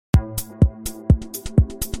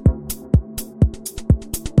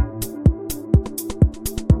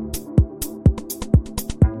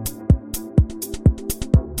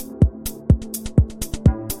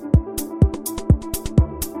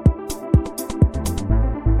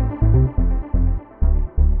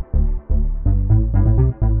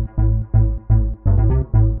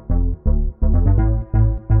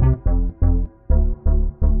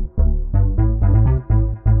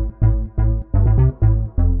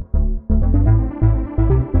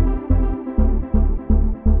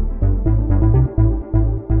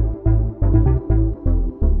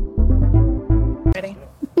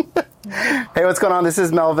Hey, what's going on? This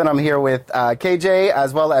is Melvin. I'm here with KJ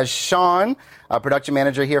as well as Sean, production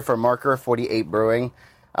manager here for Marker 48 Brewing.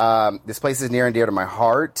 This place is near and dear to my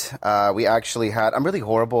heart. We actually had, I'm really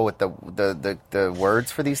horrible with the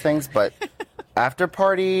words for these things, but after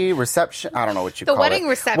party, reception, I don't know what you call it. The wedding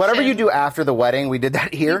reception. Whatever you do after the wedding, we did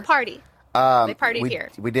that here. We party. They partied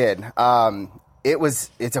here. We did.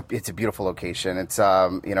 It's a beautiful location. It's,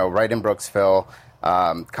 right in Brooksville.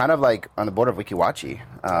 Kind of like on the border of Weeki Wachee.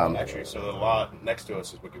 Actually, so the lot next to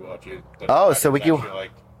us is Weeki Wachee. So Weeki...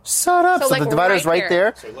 Shut up. So the divider's right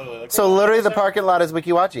there. So literally the parking lot is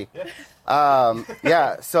Weeki Wachee.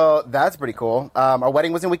 Yeah. So that's pretty cool. Our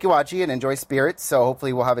wedding was in Weeki Wachee and Enjoy Spirits, so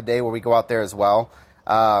hopefully we'll have a day where we go out there as well.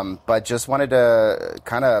 But just wanted to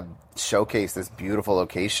kind of showcase this beautiful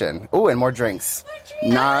location. Ooh, and more drinks.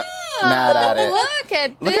 Not mad at it. Look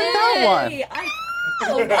at that one.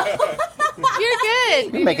 You're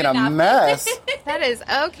good. You're making a mess. That is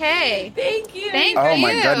okay. Thank you. Thank Oh, you.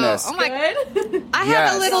 my goodness. Oh my Good. I have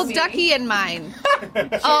Yes. a little ducky in mine.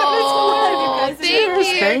 Oh, thank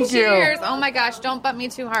you. Thank you. Cheers. Oh my gosh, don't bump me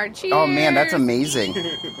too hard. Cheers. Oh, man, that's amazing.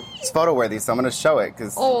 It's photo worthy, so I'm going to show it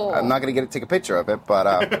because I'm not going to take a picture of it. But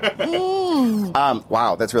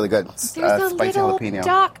wow, that's really good. There's a Spicy little jalapeno.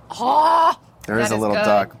 duck. Oh, There is that a little good.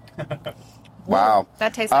 duck. Wow.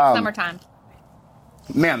 That tastes like summertime.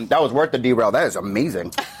 Man, that was worth the derail. That is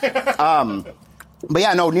amazing. But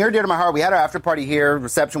yeah, no, near and dear to my heart. We had our after party here,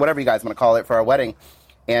 reception, whatever you guys want to call it, for our wedding.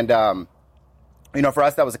 And, for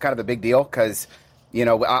us, that was kind of a big deal because,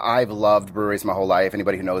 I've loved breweries my whole life.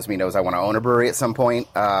 Anybody who knows me knows I want to own a brewery at some point.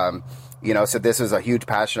 So this was a huge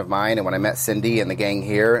passion of mine. And when I met Cindy and the gang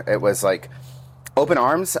here, it was like open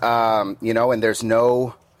arms, and there's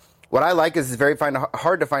no... What I like is it's very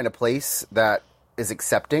hard to find a place that is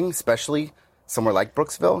accepting, especially somewhere like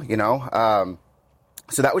Brooksville,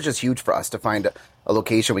 So that was just huge for us to find a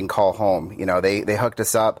location we can call home. They hooked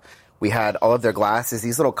us up. We had all of their glasses,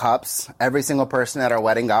 these little cups. Every single person at our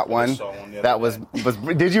wedding got one. That was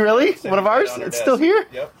did you really? One of ours? It's still here?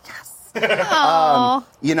 Yep.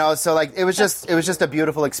 Yes. So like it was just a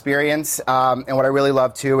beautiful experience. And what I really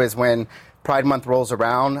love too is when Pride Month rolls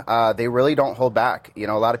around, they really don't hold back. A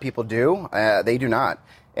lot of people do. They do not.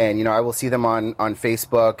 And, I will see them on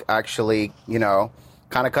Facebook actually,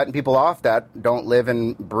 kind of cutting people off that don't live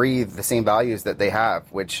and breathe the same values that they have,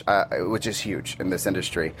 which is huge in this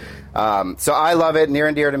industry. So I love it, near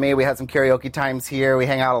and dear to me. We had some karaoke times here. We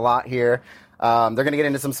hang out a lot here. They're going to get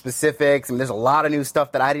into some specifics. I mean, there's a lot of new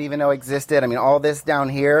stuff that I didn't even know existed. I mean, all this down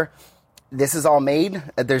here, this is all made.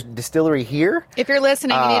 There's distillery here. If you're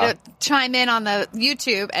listening, you need to chime in on the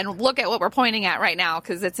YouTube and look at what we're pointing at right now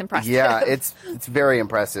because it's impressive. Yeah, it's very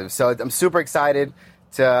impressive. So I'm super excited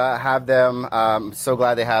to have them. I'm so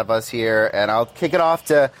glad they have us here. And I'll kick it off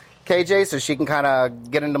to KJ so she can kind of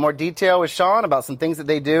get into more detail with Sean about some things that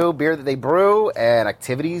they do, beer that they brew, and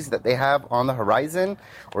activities that they have on the horizon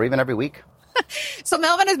or even every week. So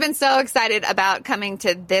Melvin has been so excited about coming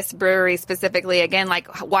to this brewery specifically, again,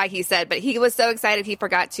 like why he said, but he was so excited he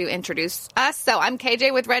forgot to introduce us. So I'm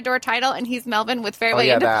KJ with Red Door Title, and he's Melvin with Fairway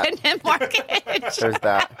Independent Mortgage. There's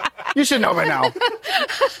that. You should know by now.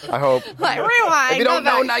 I hope. Like, rewind. If you don't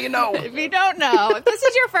know, now you know. If you don't know, if this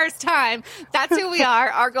is your first time, that's who we are.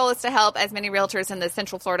 Our goal is to help as many realtors in the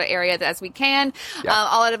Central Florida area as we can. Yeah.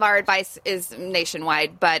 All of our advice is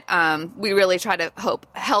nationwide, but we really try to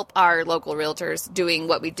help our local realtors doing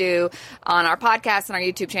what we do on our podcast and our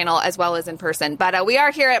YouTube channel as well as in person. But we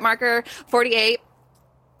are here at Marker 48.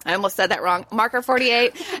 I almost said that wrong. Marker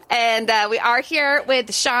 48. And we are here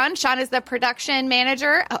with Sean. Sean is the production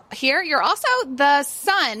manager here. You're also the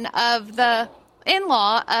son of the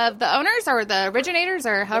in-law of the owners or the originators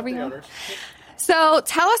or however you know. So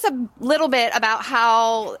tell us a little bit about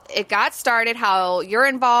how it got started, how you're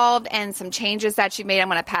involved, and some changes that you made. I'm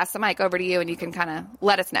going to pass the mic over to you, and you can kind of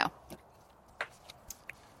let us know.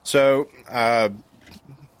 So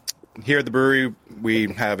here at the brewery,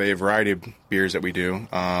 we have a variety of beers that we do.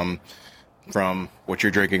 From what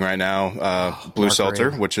you're drinking right now, Blue Markerade.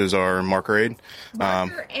 Seltzer, which is our Markerade.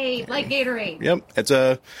 Markerade, like Gatorade. Yep, it's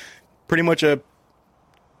a pretty much a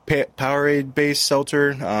Powerade-based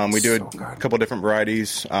seltzer. We do a couple different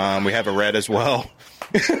varieties. We have a red as well.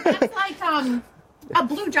 That's like a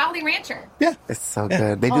Blue Jolly Rancher. Yeah. It's so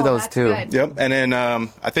good. They do those that's too. good. Yep. And then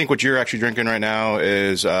I think what you're actually drinking right now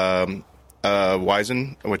is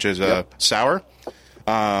Weizen, which is sour.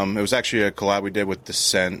 It was actually a collab we did with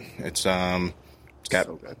Descent. It's got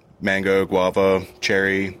mango, guava,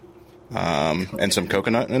 cherry, and some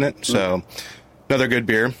coconut in it. So another good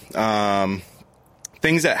beer.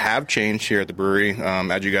 Things that have changed here at the brewery,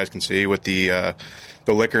 as you guys can see with the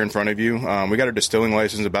liquor in front of you. We got our distilling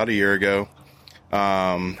license about a year ago.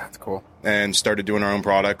 That's cool. And started doing our own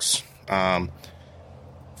products.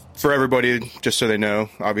 For everybody, just so they know,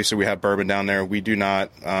 obviously we have bourbon down there. We do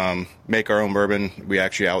not make our own bourbon. We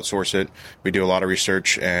actually outsource it. We do a lot of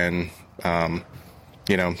research and,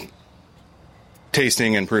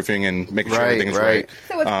 tasting and proofing and making sure everything's right.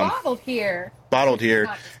 So it's bottled here. Bottled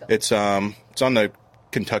here. It's on the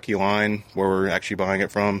Kentucky line where we're actually buying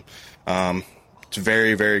it from. It's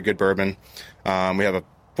very, very good bourbon. We have a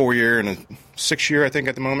 4-year and a 6-year, I think,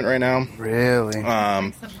 at the moment right now. Really?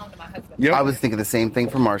 Yep. I was thinking the same thing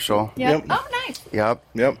for Marshall. Yep. Oh, nice.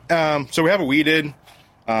 Yep. So we have a weeded,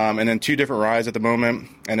 and then 2 different ryes at the moment.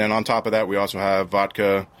 And then on top of that, we also have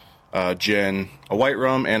vodka, gin, a white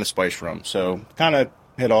rum, and a spice rum. So kind of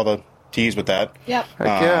hit all the T's with that. Yep.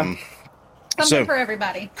 Something for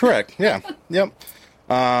everybody. Correct. Yeah. Yep.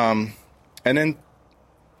 And then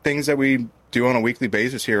things that we do on a weekly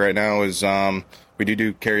basis here right now is we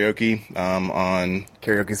do karaoke on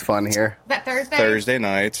Karaoke's fun here. That Thursday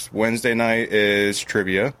nights. Wednesday night is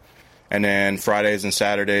trivia. And then Fridays and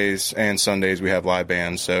Saturdays and Sundays we have live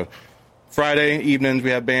bands. So Friday evenings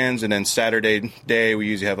we have bands, and then Saturday day we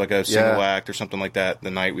usually have like a single act or something like that.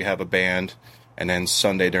 The night we have a band. And then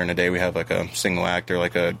Sunday during the day we have like a single act or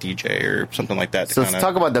like a DJ or something like that. So let's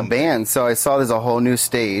talk about the band. So I saw there's a whole new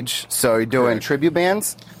stage. So you're doing tribute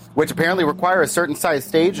bands, which apparently require a certain size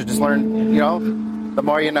stage. You just learn, the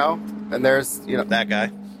more you know. And there's, that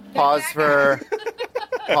guy. Pause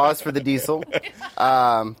for the diesel.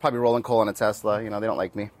 Probably rolling coal on a Tesla. They don't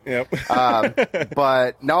like me. Yep.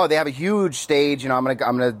 But no, they have a huge stage. I'm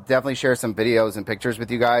gonna definitely share some videos and pictures with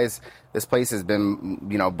you guys. This place has been,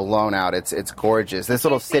 blown out. It's gorgeous. This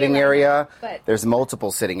little sitting area. There's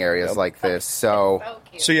multiple sitting areas like this. So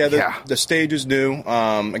the stage is new.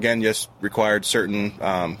 Again, just required certain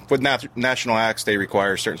with national acts. They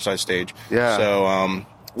require a certain size stage. Yeah. So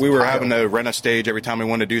we were having to rent a stage every time we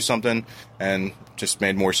wanted to do something, and just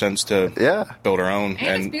made more sense to build our own.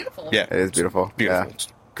 And it's beautiful. Yeah, it is beautiful. Beautiful. Yeah. It's a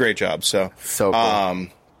great job. So cool.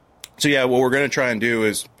 What we're going to try and do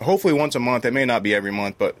is hopefully once a month. It may not be every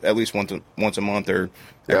month, but at least once a month or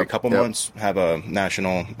every couple months, have a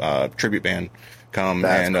national tribute band come.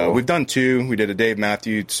 That's cool. We've done 2. We did a Dave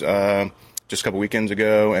Matthews just a couple weekends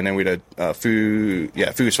ago, and then we did Foo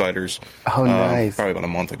Fighters. Oh, nice. Probably about a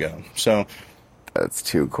month ago. So. That's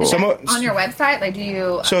too cool. On your website, do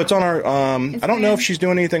you? So it's on our. I don't know if she's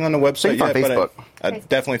doing anything on the website yet, Facebook. But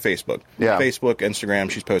definitely Facebook. Yeah, Facebook,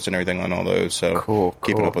 Instagram. She's posting everything on all those. So cool.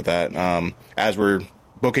 Keeping up with that. As we're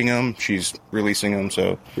booking them, she's releasing them.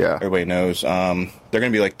 So everybody knows. They're going to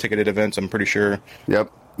be like ticketed events. I'm pretty sure.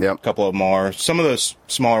 Yep. A couple of them are. Some of those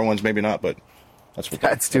smaller ones, maybe not, but.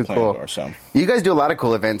 That's too cool. You guys do a lot of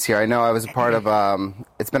cool events here. I know I was a part of.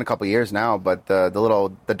 It's been a couple years now, but the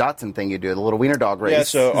Datsun thing you do, the little wiener dog race. Yeah,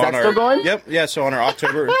 so is that still going? Yep. Yeah. So on our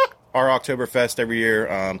Oktoberfest every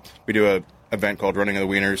year, we do a event called Running of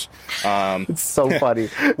the Wieners. It's so funny.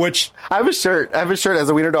 Which I have a shirt as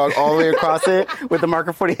a wiener dog all the way across it with the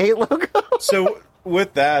Marker 48 logo. So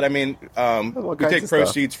with that, I mean, we take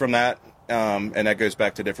proceeds from that. And that goes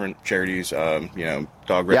back to different charities,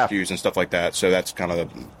 dog rescues and stuff like that. So that's kind of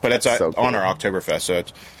but it's so cool. On our Oktoberfest. So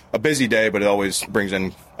it's a busy day, but it always brings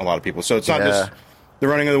in a lot of people. So it's not just the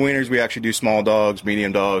running of the wieners. We actually do small dogs,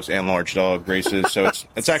 medium dogs, and large dog races. So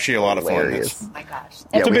it's actually a lot of fun. Oh my gosh.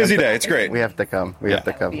 It's a busy day. It's great. We have to come. We have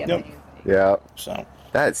to come. Yep. Yeah. So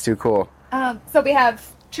that's too cool. So we have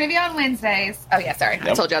trivia on Wednesdays. Oh, yeah, sorry.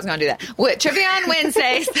 I told you I was going to do that. Trivia on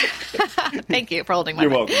Wednesdays. Thank you for holding my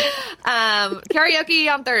You're mic. welcome. Karaoke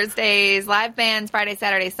on Thursdays, live bands Friday,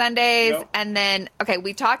 Saturday, Sundays. Yep. And then,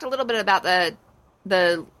 we talked a little bit about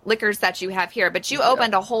the liquors that you have here, but you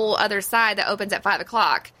opened a whole other side that opens at 5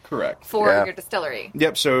 o'clock. Correct. For your distillery.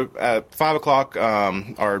 Yep. So at 5 o'clock,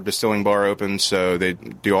 our distilling bar opens, so they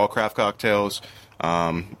do all craft cocktails.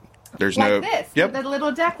 There's like this. Yep. The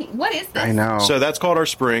little ducky. What is this? I know. So that's called our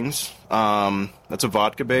Springs. That's a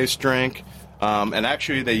vodka-based drink. And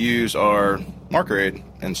actually, they use our Markerade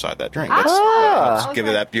inside that drink. Let's give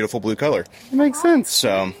it that beautiful blue color. That makes sense.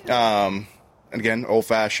 So, again, old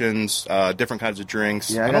fashions, different kinds of drinks.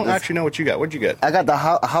 Yeah, I don't actually know what you got. What'd you get? I got the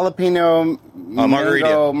jalapeno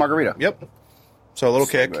margarita. Yep. So a little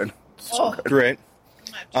kick. Good. Oh. Great.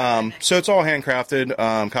 So it's all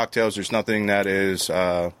handcrafted cocktails. There's nothing that is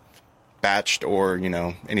batched or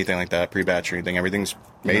anything like that, pre-batched or anything. Everything's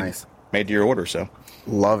made to your order. So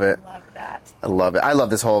love it. Love that. I love it. I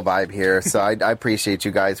love this whole vibe here. So I appreciate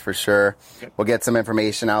you guys for sure. We'll get some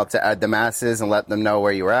information out to the masses and let them know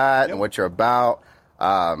where you're at and what you're about.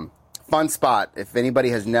 Fun spot. If anybody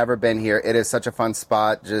has never been here, it is such a fun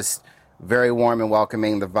spot. Just very warm and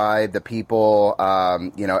welcoming. The vibe, the people,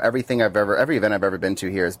 every event I've ever been to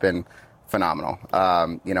here has been phenomenal.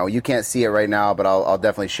 You can't see it right now, but I'll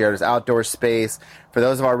definitely share this outdoor space. For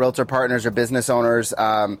those of our realtor partners or business owners,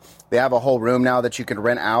 they have a whole room now that you can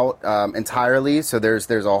rent out entirely. So there's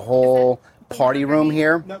a whole party room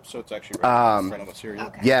here. Nope, so it's actually right in front of us here.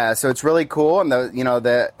 Okay. Yeah, so it's really cool. And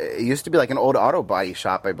it used to be like an old auto body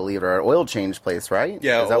shop, I believe, or an oil change place, right?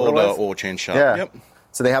 Yeah, Is that old what it was? oil change shop. Yeah. Yep.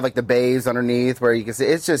 So they have like the bays underneath where you can see.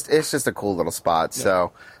 It's just a cool little spot. Yeah.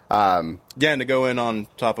 So Yeah, and to go in on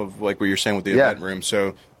top of like what you're saying with the event room.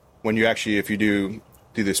 So when you actually, if you do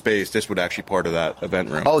the space, this would actually part of that event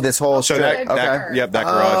room. oh, this whole So strip. that garage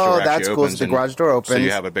door actually that's cool. opens. So the garage door opens. So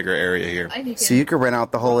you have a bigger area here. So you could rent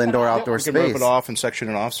out the whole indoor-outdoor You can rope space. it off and section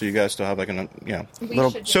it off, so you guys still have like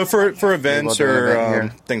Little- So for events We'll do an or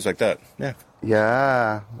event here. things like that, yeah.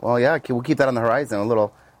 Yeah. Well, yeah. We'll keep that on the horizon. A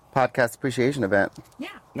little podcast appreciation event. Yeah,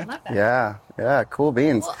 I love that. Yeah. Yeah. Cool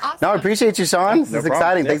beans. Well, awesome. No, I appreciate you, Sean. This is problem.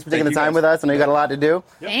 exciting. Yeah, Thanks for taking thank the you time guys. with us. I know you got a lot to do.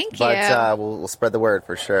 Thank you. But we'll spread the word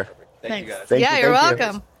for sure. Thank you guys. Thank yeah, you, you're thank you.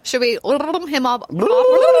 welcome. Should we him up?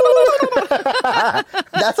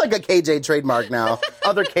 That's like a KJ trademark now.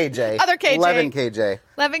 Other KJ. Other KJ. 11 KJ.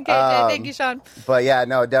 11 KJ. Thank you, Sean. But yeah,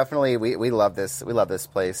 no, definitely we love this. We love this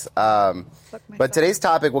place. But today's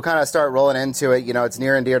topic, we'll kind of start rolling into it. It's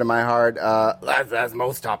near and dear to my heart, as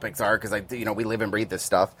most topics are, because we live and breathe this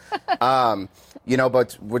stuff. But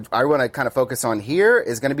what I want to kind of focus on here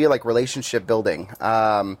is going to be like relationship building.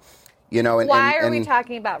 And Why are we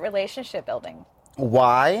talking about relationship building?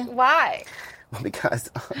 Why? Why? Because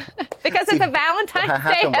Because it's a Valentine's Day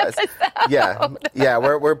happened was- episode. yeah,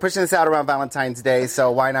 we're pushing this out around Valentine's Day,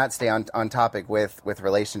 so why not stay on topic with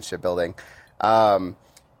relationship building?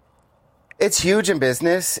 It's huge in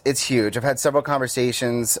business. It's huge. I've had several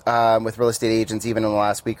conversations with real estate agents, even in the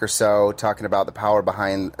last week or so, talking about the power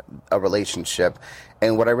behind a relationship.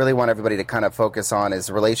 And what I really want everybody to kind of focus on is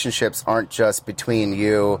relationships aren't just between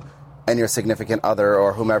you and your significant other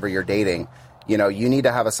or whomever you're dating. You need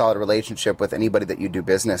to have a solid relationship with anybody that you do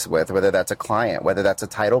business with, whether that's a client, whether that's a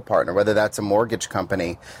title partner, whether that's a mortgage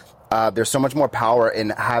company. There's so much more power in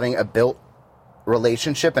having a built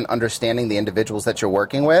relationship and understanding the individuals that you're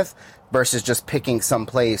working with versus just picking some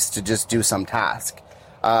place to just do some task.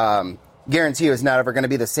 Guarantee you it's not ever going to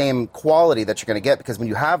be the same quality that you're going to get, because when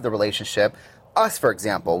you have the relationship, us, for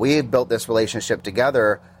example, we built this relationship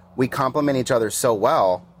together. We complement each other so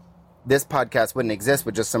well. This podcast wouldn't exist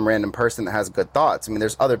with just some random person that has good thoughts. I mean,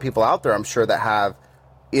 there's other people out there, I'm sure, that have,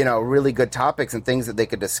 really good topics and things that they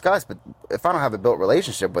could discuss. But if I don't have a built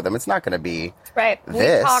relationship with them, it's not going to be Right.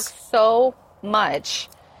 this. We talk so much.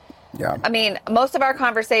 Yeah. I mean, most of our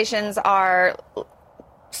conversations are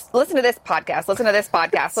listen to this podcast, listen to this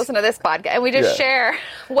podcast, listen to this podcast. And we just Yeah. share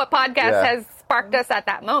what podcast Yeah. has sparked us at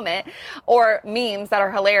that moment, or memes that are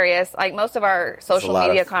hilarious. Like most of our social lot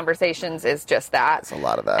media of- conversations is just that. It's a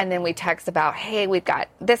lot of that. And then we text about, hey, we've got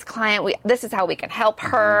this client. This is how we can help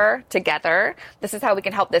her together. This is how we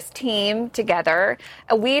can help this team together.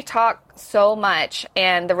 And we talk so much,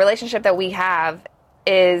 and the relationship that we have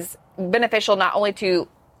is beneficial not only to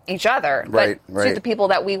each other, but Right. to the people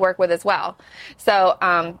that we work with as well. So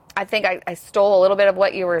I think I stole a little bit of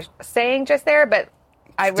what you were saying just there, but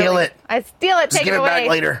I Steal really, it. I steal it. Just Take give it it away. back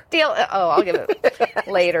later. Steal. Oh, I'll give it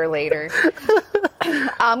later.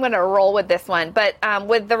 I'm going to roll with this one. But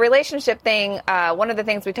with the relationship thing, one of the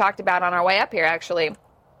things we talked about on our way up here actually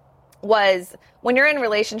was when you're in a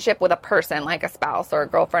relationship with a person, like a spouse or a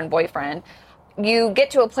girlfriend, boyfriend, you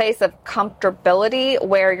get to a place of comfortability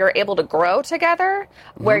where you're able to grow together,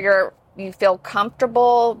 where you feel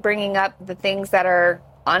comfortable bringing up the things that are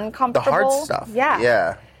The uncomfortable. hard stuff. Yeah.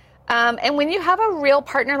 Yeah. And when you have a real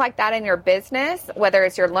partner like that in your business, whether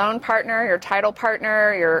it's your loan partner, your title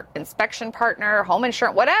partner, your inspection partner, home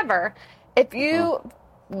insurance, whatever, if you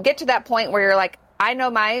get to that point where you're like, I know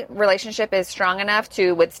my relationship is strong enough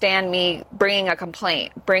to withstand me bringing a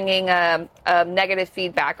complaint, bringing a negative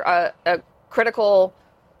feedback, a critical,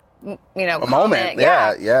 A comment. moment.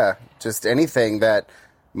 Yeah. Just anything that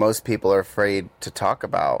most people are afraid to talk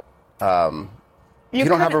about. If you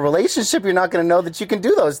don't have a relationship, you're not going to know that you can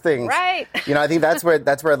do those things. Right. I think that's where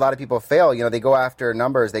a lot of people fail. They go after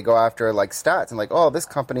numbers, they go after like stats, and like, oh, this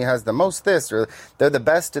company has the most this, or they're the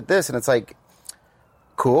best at this, and it's like,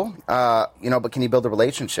 cool, but can you build a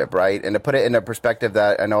relationship, right? And to put it in a perspective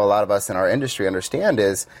that I know a lot of us in our industry understand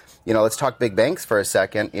is, let's talk big banks for a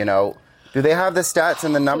second. Do they have the stats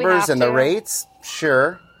and the numbers have and the to? rates?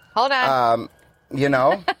 Sure. Hold on.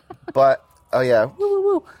 But oh yeah, woo, woo,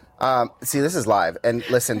 woo. See, this is live. And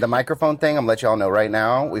listen, the microphone thing, I'm going to let you all know right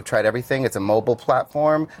now. We've tried everything. It's a mobile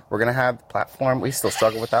platform. We're going to have platform. We still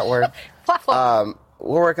struggle with that word. Platform.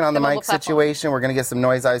 We're working on the mic platform. situation. We're going to get some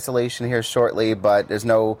noise isolation here shortly, but there's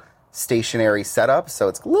no stationary setup, so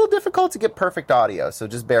it's a little difficult to get perfect audio. So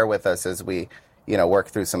just bear with us as we, work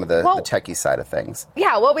through some of the techie side of things.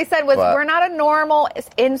 Yeah, what we said was we're not a normal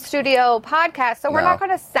in-studio podcast, so we're not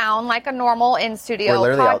going to sound like a normal in-studio podcast. We're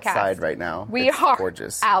literally outside right now. We are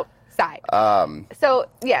gorgeous. Outside. So,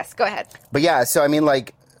 yes, go ahead. But yeah, so I mean,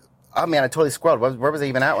 oh man, I totally squirreled. Where was I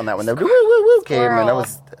even at when that one? The woo woo woo came, and I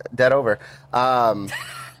was dead over.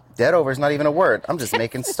 Dead over is not even a word. I'm just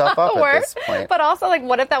making stuff up at this point. But also,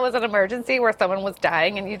 what if that was an emergency where someone was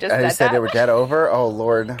dying and you just said that? They were dead over? Oh,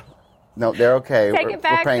 Lord. No, they're okay. Take it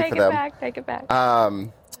back. We're praying for them. Take it back.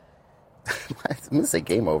 I'm going to say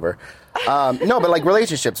game over. No, but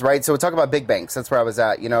relationships, right? So we talk about big banks. That's where I was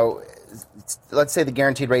at. Let's say the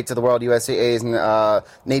guaranteed rates of the world, USAAs and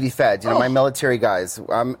Navy Feds. My military guys.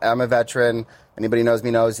 I'm a veteran. Anybody knows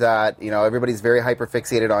me knows that. Everybody's very hyper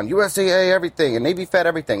fixated on USAA everything and Navy Fed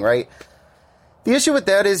everything, right? The issue with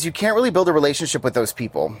that is you can't really build a relationship with those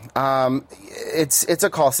people. It's a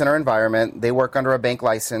call center environment. They work under a bank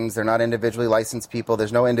license. They're not individually licensed people.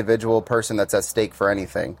 There's no individual person that's at stake for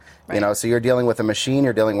anything. Right. So you're dealing with a machine.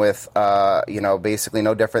 You're dealing with, basically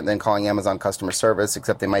no different than calling Amazon customer service,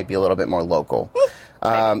 except they might be a little bit more local.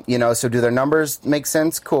 Right. So do their numbers make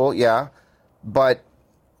sense? Cool, yeah. But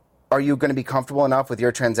are you going to be comfortable enough with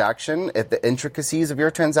your transaction, at the intricacies of your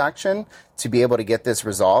transaction, to be able to get this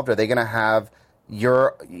resolved? Are they going to have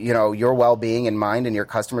your well-being in mind and your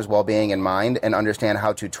customers' well-being in mind and understand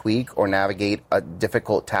how to tweak or navigate a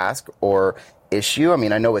difficult task or issue? I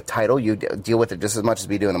mean, I know with title, you deal with it just as much as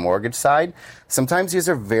we do on the mortgage side. Sometimes these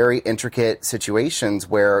are very intricate situations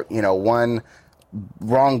where, one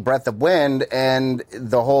wrong breath of wind and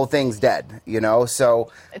the whole thing's dead,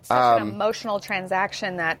 So it's such an emotional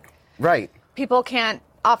transaction that people can't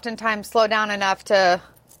oftentimes slow down enough to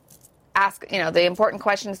ask, the important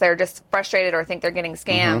questions. They're just frustrated or think they're getting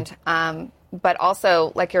scammed. Mm-hmm. But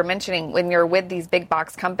also, like you're mentioning, when you're with these big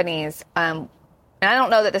box companies, and I don't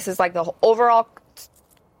know that this is the overall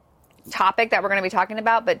topic that we're going to be talking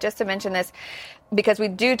about, but just to mention this, because we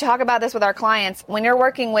do talk about this with our clients, when you're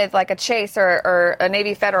working with a Chase or a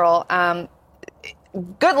Navy Federal,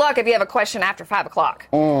 good luck if you have a question after 5 o'clock.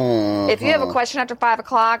 Mm-hmm. If you have a question after 5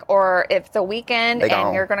 o'clock, or if it's a weekend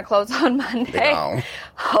and you're going to close on Monday,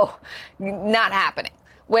 not happening.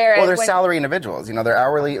 Whereas they're salary individuals. They're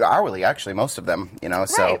hourly, actually, most of them.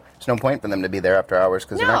 So there's no point for them to be there after hours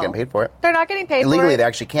because they're not getting paid for it. They're not getting paid for it. Legally, they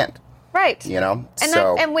actually can't. Right.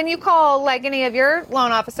 And when you call any of your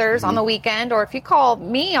loan officers on the weekend, or if you call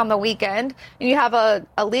me on the weekend and you have a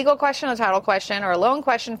legal question, a title question, or a loan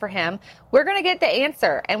question for him, we're going to get the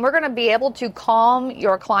answer, and we're going to be able to calm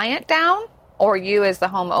your client down, or you as the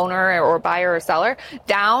homeowner or buyer or seller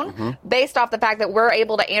down, based off the fact that we're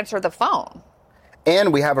able to answer the phone.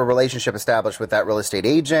 And we have a relationship established with that real estate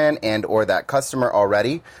agent and or that customer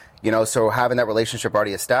already. So having that relationship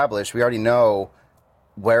already established, we already know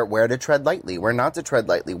where to tread lightly, where not to tread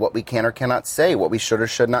lightly, what we can or cannot say, what we should or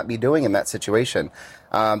should not be doing in that situation.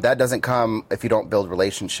 That doesn't come if you don't build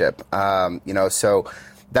relationship. So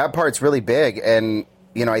that part's really big. And,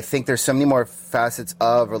 I think there's so many more facets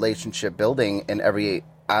of relationship building in every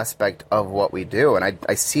aspect of what we do. And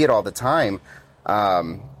I see it all the time.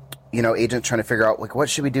 Agents trying to figure out what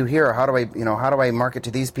should we do here? Or how do I market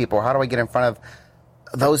to these people? Or how do I get in front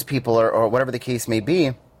of those people or whatever the case may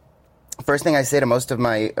be? First thing I say to most of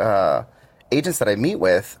my agents that I meet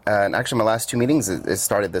with, and actually my last 2 meetings is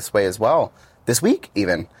started this way as well, this week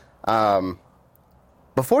even,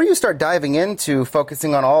 before you start diving into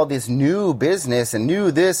focusing on all this new business and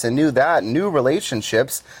new this and new that, new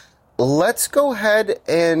relationships, let's go ahead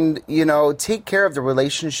and, take care of the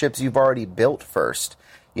relationships you've already built first.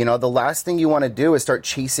 The last thing you want to do is start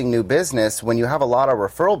chasing new business when you have a lot of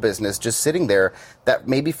referral business just sitting there that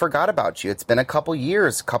maybe forgot about you. It's been a couple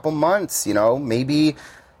years, couple months, maybe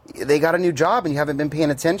they got a new job and you haven't been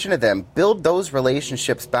paying attention to them. Build those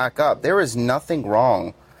relationships back up. There is nothing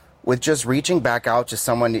wrong with just reaching back out to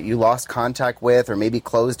someone that you lost contact with or maybe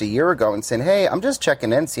closed a year ago and saying, hey, I'm just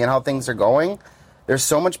checking in, seeing how things are going. There's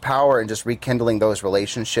so much power in just rekindling those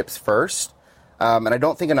relationships first. And I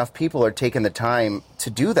don't think enough people are taking the time to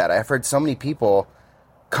do that. I've heard so many people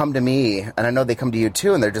come to me, and I know they come to you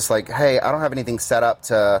too, and they're just like, hey, I don't have anything set up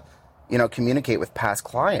to, communicate with past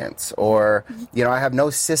clients, or, I have no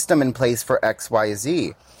system in place for X, Y,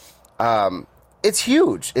 Z. It's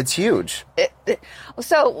huge. It's huge.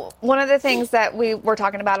 So one of the things that we were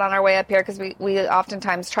talking about on our way up here, because we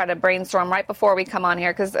oftentimes try to brainstorm right before we come on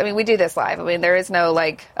here, because, I mean, we do this live. I mean, there is no,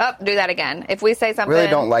 like, do that again. If we say something... I really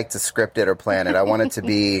don't like to script it or plan it. I want it to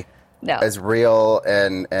be as real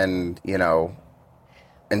and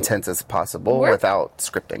intense as possible without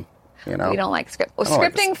scripting. You don't like script. Well,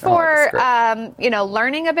 scripting for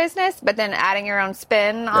learning a business, but then adding your own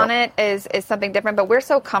spin on it is something different. But we're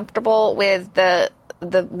so comfortable with the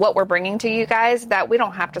what we're bringing to you guys that we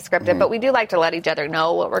don't have to script it. But we do like to let each other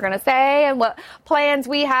know what we're going to say and what plans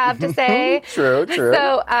we have to say. True.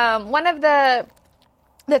 So one of the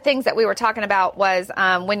things that we were talking about was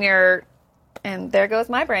when you're, and there goes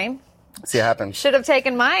my brain. See, it happens. Should have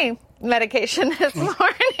taken my medication this morning.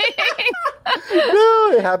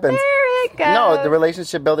 No, it happens. There it goes. No, the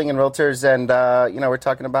relationship building in realtors, and we're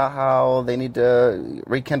talking about how they need to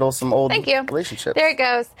rekindle some old relationships. There it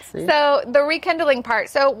goes. See? So the rekindling part.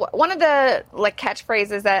 So one of the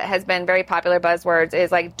catchphrases that has been very popular buzzwords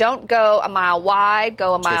is don't go a mile wide,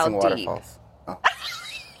 go a mile deep. Waterfalls. Oh.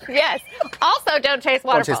 Yes. Also, don't chase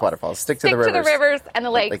waterfalls. Don't chase waterfalls. Stick to the rivers and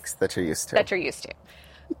the lakes that you're used to.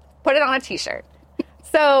 Put it on a T-shirt.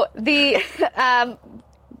 So the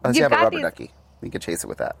unless you have a rubber ducky, you can chase it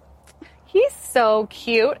with that. He's so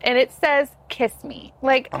cute, and it says "kiss me."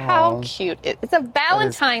 How cute! It's a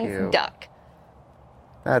Valentine's duck.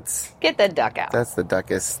 Get the duck out. That's the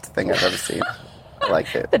duckiest thing I've ever seen. I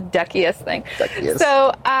like it. The duckiest thing. Duckiest.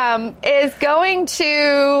 So is going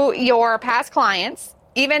to your past clients,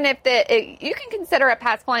 even if you can consider a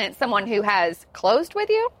past client someone who has closed with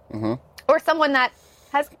you, or someone that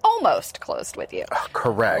has almost closed with you.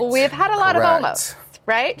 Correct. We've had a lot of almost,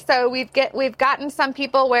 right? So we've gotten some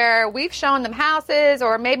people where we've shown them houses,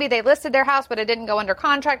 or maybe they listed their house, but it didn't go under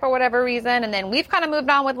contract for whatever reason, and then we've kind of moved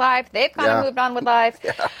on with life. They've kind of moved on with life.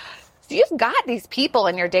 Yeah. So you've got these people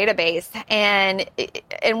in your database, and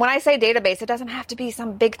when I say database, it doesn't have to be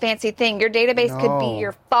some big fancy thing. Your database could be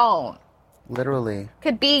your phone. Literally.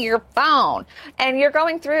 Could be your phone. And you're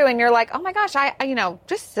going through and you're like, oh my gosh, I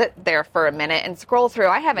just sit there for a minute and scroll through.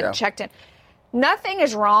 I haven't checked in. Nothing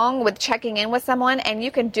is wrong with checking in with someone, and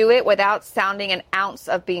you can do it without sounding an ounce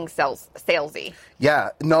of being salesy. Yeah,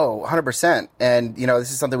 no, 100%. And,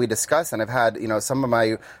 this is something we discussed, and I've had, some of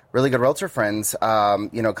my really good realtor friends,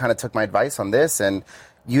 kind of took my advice on this, and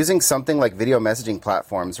using something like video messaging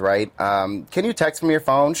platforms, right? Can you text from your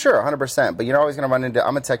phone? Sure, 100%. But you're always going to run into,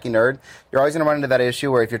 I'm a techie nerd, you're always going to run into that issue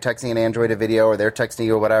where if you're texting an Android a video or they're texting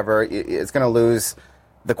you or whatever, it's going to lose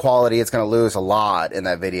the quality. It's going to lose a lot in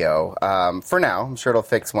that video. For now, I'm sure it'll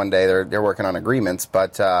fix one day. They're working on agreements.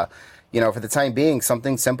 But, for the time being,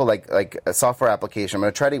 something simple like a software application.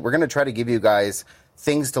 We're going to try to give you guys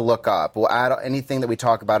things to look up. We'll add anything that we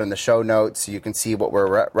talk about in the show notes so you can see what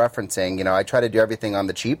we're referencing. I try to do everything on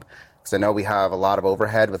the cheap because I know we have a lot of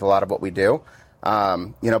overhead with a lot of what we do.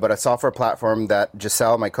 But a software platform that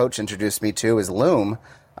Giselle, my coach, introduced me to is Loom.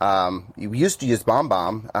 You used to use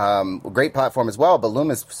BombBomb, great platform as well, but Loom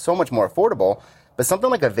is so much more affordable. But something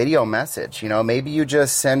like a video message, maybe you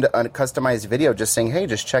just send a customized video just saying, hey,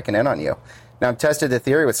 just checking in on you. Now, I've tested the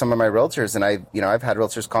theory with some of my realtors, and I've had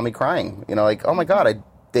realtors call me crying, oh my God,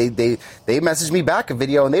 they messaged me back a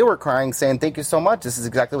video and they were crying saying, thank you so much. This is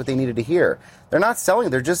exactly what they needed to hear. They're not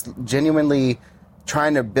selling. They're just genuinely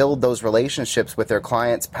trying to build those relationships with their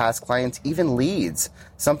clients, past clients, even leads.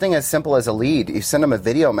 Something as simple as a lead. You send them a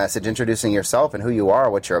video message introducing yourself and who you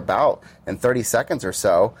are, what you're about in 30 seconds or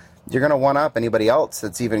so. You're going to one up anybody else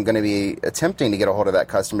that's even going to be attempting to get a hold of that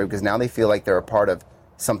customer because now they feel like they're a part of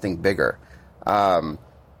something bigger.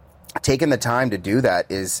 Taking the time to do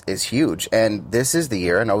that is huge. And this is the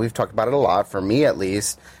year, I know we've talked about it a lot, for me at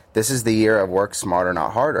least, this is the year of work smarter,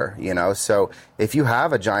 not harder, So if you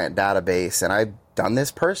have a giant database, and I've done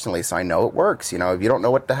this personally, so I know it works, if you don't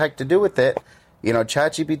know what the heck to do with it,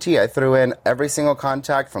 ChatGPT, I threw in every single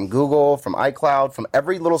contact from Google, from iCloud, from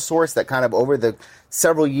every little source that kind of over the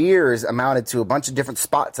several years amounted to a bunch of different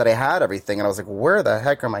spots that I had everything. And I was like, where the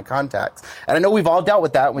heck are my contacts? And I know we've all dealt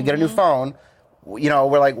with that when we get a new phone.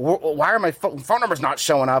 We're like, why are my phone numbers not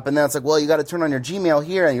showing up? And then it's like, well, you got to turn on your Gmail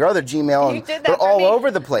here and your other Gmail. And they're all over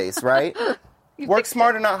the place, right? Work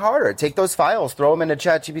smarter, not harder. Take those files, throw them into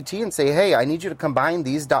ChatGPT and say, hey, I need you to combine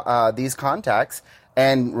these contacts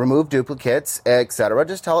and remove duplicates, etc.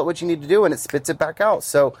 Just tell it what you need to do, and it spits it back out.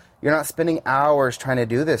 So you're not spending hours trying to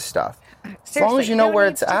do this stuff. Seriously, as long as you know where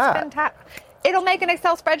it's at. It'll make an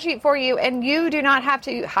Excel spreadsheet for you, and you do not have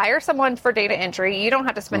to hire someone for data entry. You don't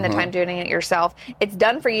have to spend the time doing it yourself. It's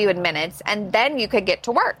done for you in minutes, and then you could get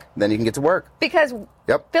to work. Then you can get to work. Because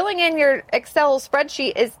filling in your Excel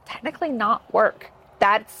spreadsheet is technically not work.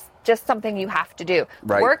 That's just something you have to do.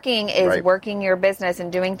 Right. Working is Right. working your business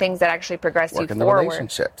and doing things that actually progress Work you in the forward.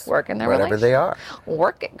 relationships. Work in the whatever they are.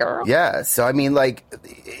 Work it, girl. Yeah. So, I mean, like,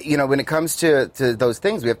 when it comes to those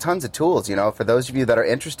things, we have tons of tools, for those of you that are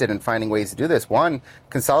interested in finding ways to do this. One,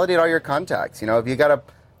 consolidate all your contacts. If you got to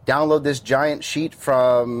download this giant sheet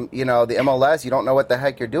from, the MLS, you don't know what the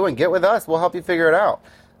heck you're doing, get with us. We'll help you figure it out.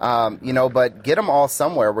 But get them all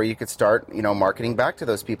somewhere where you could start, marketing back to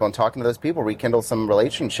those people and talking to those people, rekindle some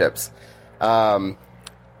relationships. I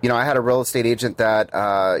had a real estate agent that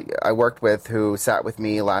I worked with who sat with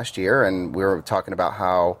me last year, and we were talking about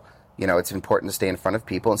how, it's important to stay in front of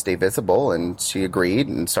people and stay visible. And she agreed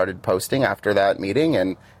and started posting after that meeting.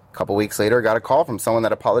 And a couple weeks later, got a call from someone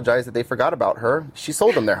that apologized that they forgot about her. She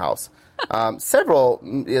sold them their house. It's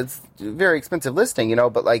a very expensive listing,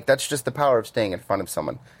 but like that's just the power of staying in front of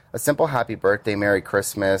someone. A simple happy birthday, Merry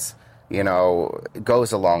Christmas,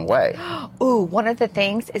 goes a long way. Ooh, one of the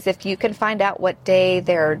things is if you can find out what day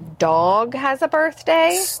their dog has a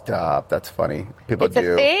birthday. Stop. That's funny. People It's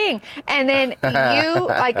do. a thing. And then you,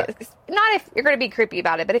 not if you're going to be creepy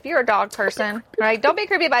about it, but if you're a dog person, right? Don't be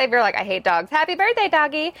creepy about it if you're like, I hate dogs. Happy birthday,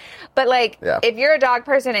 doggy. But if you're a dog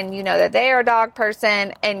person and you know that they are a dog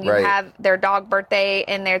person and you have their dog birthday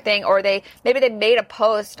in their thing, or maybe they made a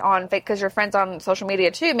post on, because you're friends on social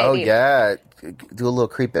media too, maybe. Oh, yeah. Do a little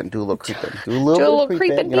creeping. Do a little creeping. Do a little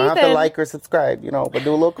creeping. You don't have to like or subscribe, but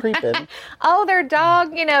do a little creeping. Oh, their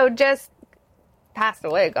dog, just passed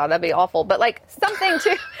away. God, that'd be awful. But something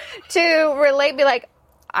to relate, be like,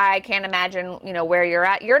 I can't imagine, where you're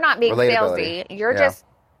at. You're not being salesy. You're just...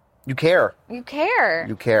 You care. You care.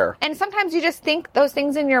 You care. And sometimes you just think those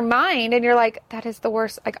things in your mind and you're like, that is the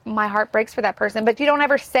worst. Like, my heart breaks for that person. But you don't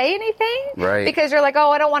ever say anything. Right. Because you're like,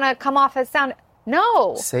 oh, I don't want to come off as sound...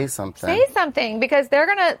 No. Say something. Say something, because they're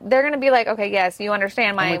gonna be like, okay, yes, you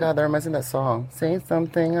understand my... Oh my God, that reminds me of that song. Say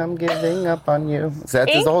something, I'm giving up on you. So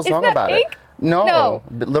that's Ink? the whole song Isn't that about Ink? it. No. No.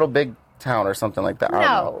 Little Big Town or something like that. I don't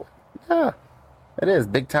know. Yeah. It is.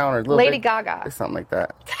 Big Town or Little Lady Big... Gaga. Something like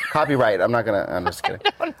that. Copyright. I'm just kidding.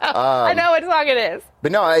 I don't know. I know what song it is.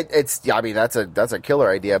 But no, that's a killer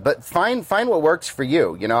idea. But find what works for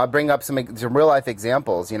you. I bring up some real life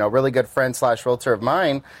examples. Really good friend / realtor of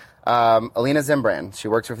mine, Alina Zimbrand. She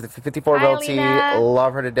works for 54 Hi, Realty. Alina.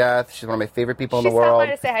 Love her to death. She's one of my favorite people in the She world.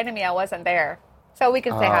 stopped by to say hi to me. I wasn't there. So we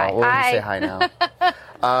can say hi. We'll Hi. say hi now.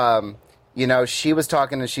 She was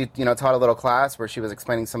talking and she, taught a little class where she was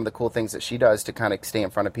explaining some of the cool things that she does to kind of stay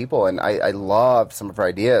in front of people. And I loved some of her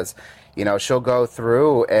ideas. She'll go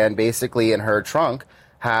through and basically in her trunk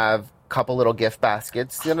have a couple little gift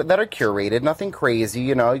baskets that are curated, nothing crazy.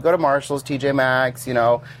 You go to Marshall's, TJ Maxx,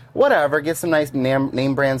 whatever, get some nice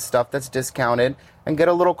name brand stuff that's discounted and get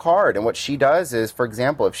a little card. And what she does is, for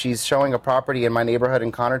example, if she's showing a property in my neighborhood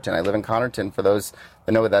in Connerton, I live in Connerton for those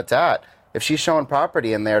that know where that's at. If she's showing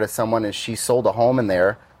property in there to someone and she sold a home in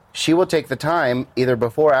there, she will take the time either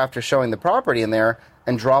before or after showing the property in there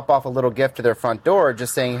and drop off a little gift to their front door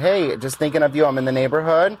just saying, hey, just thinking of you, I'm in the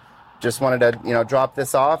neighborhood. Just wanted to, drop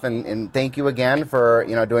this off and thank you again for,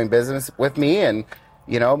 doing business with me. And,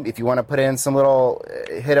 if you want to put in some little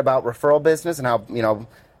hit about referral business and how,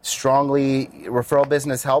 strongly referral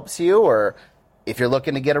business helps you, or if you're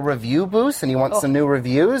looking to get a review boost and you want some new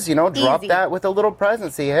reviews, drop that with a little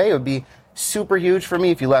present. Say, hey, it would be super huge for me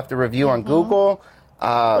if you left a review on Google.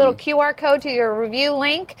 A little QR code to your review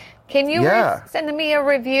link. Can you send me a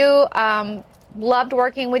review? Loved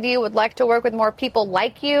working with you. Would like to work with more people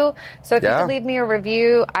like you. So if you could leave me a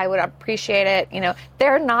review, I would appreciate it.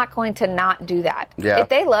 They're not going to not do that. Yeah. If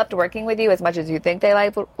they loved working with you as much as you think they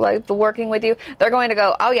like working with you, they're going to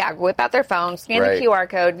go, oh yeah, whip out their phone, scan the QR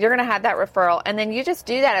code. You're going to have that referral. And then you just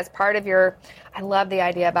do that as part of your... I love the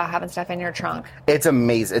idea about having stuff in your trunk. It's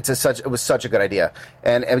amazing. It was such a good idea.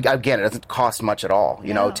 And again, it doesn't cost much at all.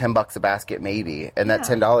 $10 a basket maybe. And that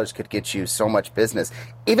 $10 could get you so much business.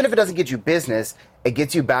 Even if it doesn't get you business, it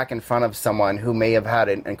gets you back in front of someone who may have had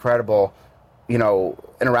an incredible,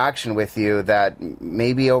 interaction with you that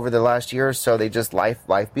maybe over the last year or so, they just life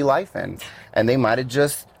be lifing. And they might have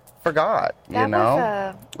just forgot,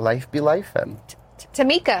 Life be lifing.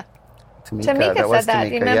 Tamika said that.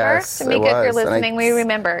 Do you remember? Yes, Tamika, if you're listening, we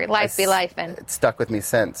remember. Life be life. And it stuck with me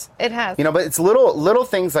since. It has. But it's little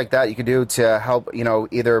things like that you could do to help,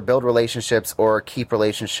 either build relationships or keep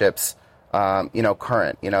relationships,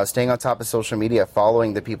 current. Staying on top of social media,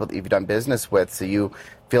 following the people that you've done business with so you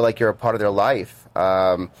feel like you're a part of their life.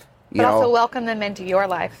 But also welcome them into your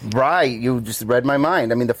life. Right. You just read my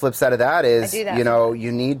mind. I mean, the flip side of that is,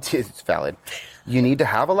 you need to, it's valid. You need to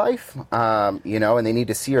have a life, and they need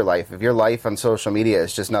to see your life. If your life on social media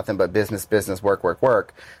is just nothing but business,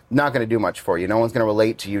 work, not going to do much for you. No one's going to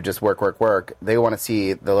relate to you just work. They want to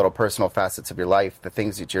see the little personal facets of your life, the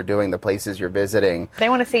things that you're doing, the places you're visiting. They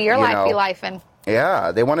want to see your life be life. And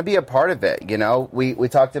yeah, they want to be a part of it. We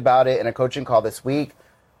talked about it in a coaching call this week,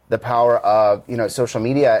 the power of, social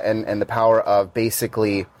media and the power of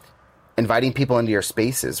basically inviting people into your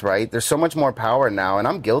spaces, right? There's so much more power now, and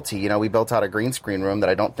I'm guilty. We built out a green screen room that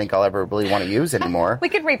I don't think I'll ever really want to use anymore. We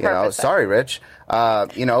could repurpose it. Sorry, Rich.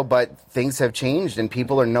 But things have changed, and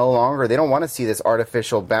people are no longer, they don't want to see this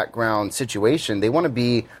artificial background situation. They want to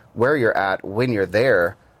be where you're at when you're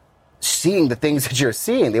there, seeing the things that you're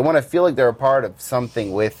seeing. They want to feel like they're a part of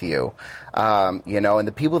something with you. And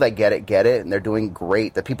the people that get it, and they're doing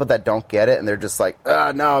great. The people that don't get it, and they're just like,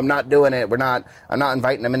 no, I'm not doing it. I'm not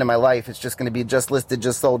inviting them into my life. It's just going to be just listed,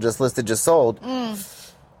 just sold, just listed, just sold.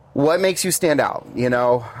 What makes you stand out? In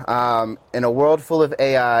a world full of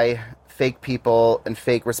AI, fake people, and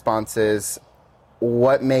fake responses,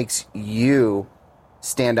 what makes you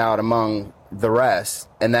stand out among the rest?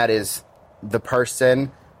 And that is the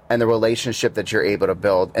person and the relationship that you're able to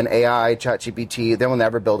build. And AI, ChatGPT, they will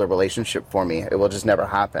never build a relationship for me. It will just never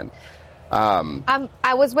happen. I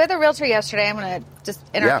was with a realtor yesterday. I'm going to just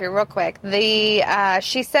interrupt you real quick.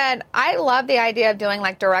 She said, I love the idea of doing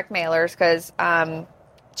like direct mailers because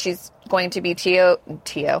she's going to be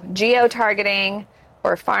geo-targeting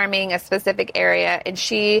or farming a specific area. And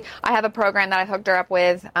I have a program that I hooked her up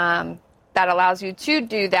with that allows you to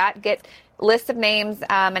do that, get lists of names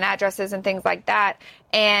and addresses and things like that.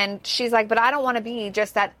 And she's like, but I don't want to be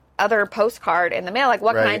just that other postcard in the mail. Like,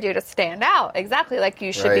 what can I do to stand out? Exactly. Like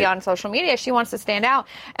you should be on social media. She wants to stand out.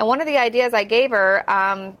 And one of the ideas I gave her,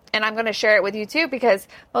 and I'm going to share it with you too, because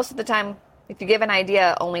most of the time, if you give an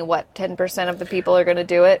idea, only 10% of the people are going to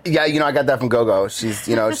do it? Yeah, I got that from GoGo. She's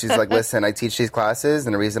like, listen, I teach these classes,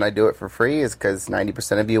 and the reason I do it for free is because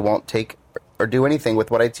 90% of you won't take or do anything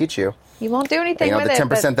with what I teach you. You won't do anything with it. The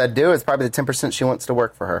 10% that do is probably the 10% she wants to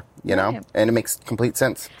work for her, and it makes complete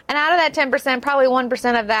sense. And out of that 10%, probably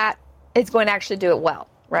 1% of that is going to actually do it well,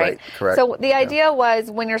 right? Correct. So the idea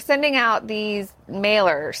was when you're sending out these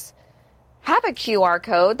mailers, have a QR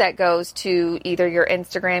code that goes to either your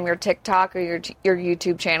Instagram, your TikTok, or your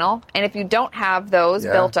YouTube channel. And if you don't have those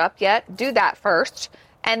built up yet, do that first.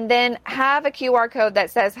 And then have a QR code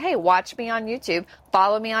that says, hey, watch me on YouTube,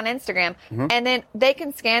 follow me on Instagram. And then they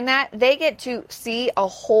can scan that. They get to see a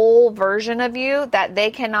whole version of you that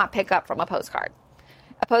they cannot pick up from a postcard.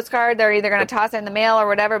 A postcard, they're either going to toss it in the mail or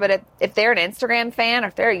whatever, but if they're an Instagram fan, or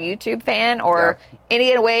if they're a YouTube fan, or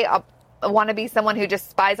any way want to be someone who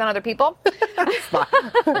just spies on other people.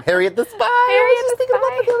 Harriet the Spy.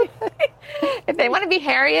 If they want to be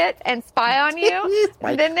Harriet and spy on you,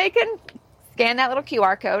 then they can scan that little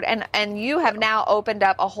QR code, and you have now opened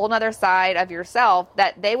up a whole nother side of yourself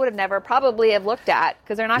that they would have never probably have looked at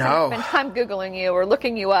because they're not going to spend time Googling you or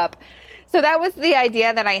looking you up. So that was the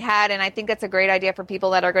idea that I had, and I think that's a great idea for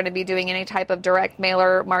people that are going to be doing any type of direct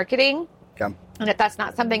mailer marketing. Yeah. And if that's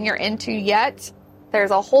not something you're into yet,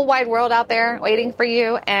 there's a whole wide world out there waiting for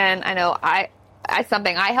you. And I know I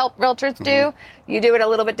something I help realtors do. You do it a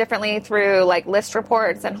little bit differently through like list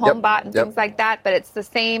reports and HomeBot and things like that, but it's the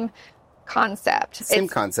same concept.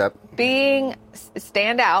 Being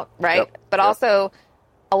stand out, right? But also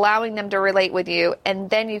allowing them to relate with you, and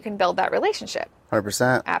then you can build that relationship.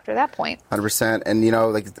 100%. After that point. 100%. And,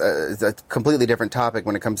 it's a completely different topic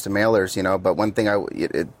when it comes to mailers, but one thing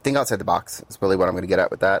think outside the box is really what I'm going to get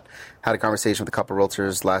at with that. Had a conversation with a couple of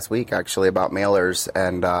realtors last week, actually, about mailers.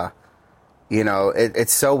 And,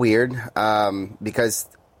 it's so weird because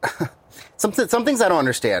some things I don't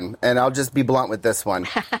understand. And I'll just be blunt with this one.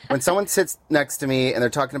 When someone sits next to me and they're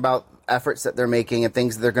talking about efforts that they're making and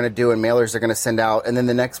things that they're going to do and mailers they're going to send out, and then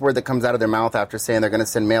the next word that comes out of their mouth after saying they're going to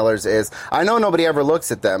send mailers is, I know nobody ever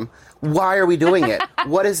looks at them. Why are we doing it?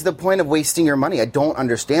 What is the point of wasting your money? I don't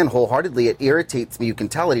understand wholeheartedly. It irritates me. You can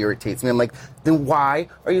tell it irritates me. I'm like, then why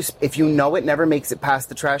are you, if you know it never makes it past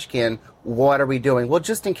the trash can, what are we doing? Well,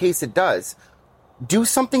 just in case it does, do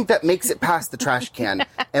something that makes it past the trash can.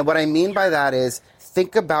 And what I mean by that is,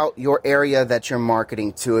 think about your area that you're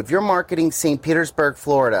marketing to. If you're marketing St. Petersburg,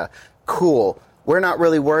 Florida, cool. We're not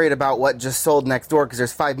really worried about what just sold next door because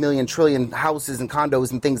there's 5 million trillion houses and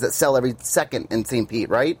condos and things that sell every second in St. Pete,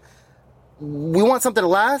 right? we want something to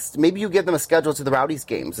last. Maybe you give them a schedule to the Rowdies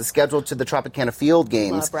games, a schedule to the Tropicana Field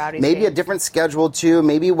games, maybe games. A different schedule to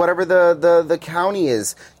maybe whatever the county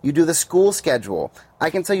is. You do the school schedule. I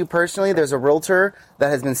can tell you personally, there's a realtor that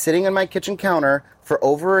has been sitting on my kitchen counter for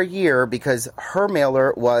over a year because her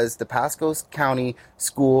mailer was the Pasco County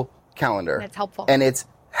school calendar. And it's helpful. And it's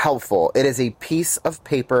helpful. It is a piece of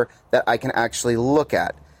paper that I can actually look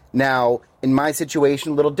at. Now, in my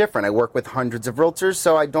situation, a little different. I work with hundreds of realtors,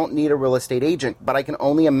 so I don't need a real estate agent. But I can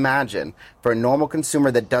only imagine for a normal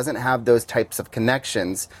consumer that doesn't have those types of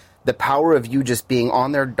connections, the power of you just being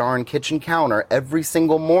on their darn kitchen counter every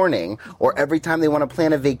single morning or every time they want to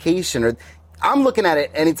plan a vacation. Or I'm looking at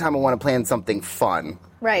it anytime I want to plan something fun.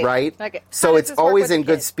 Right. Right? Like, so it's always in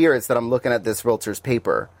good kids? spirits that I'm looking at this realtor's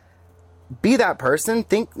paper. Be that person.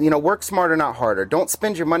 Think, work smarter, not harder. Don't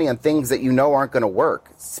spend your money on things that you know aren't going to work.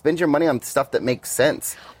 Spend your money on stuff that makes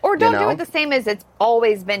sense. Or don't do it the same as it's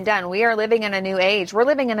always been done. We are living in a new age. We're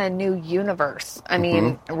living in a new universe. I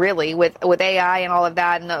mean, really, with AI and all of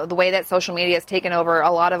that, and the way that social media has taken over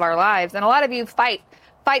a lot of our lives. And a lot of you fight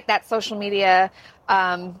that social media.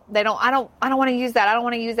 I don't want to use that. I don't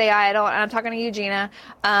want to use AI. I'm talking to you, Gina.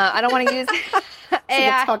 I don't want to use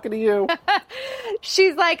AI. I'm talking to you.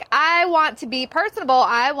 She's like, I want to be personable.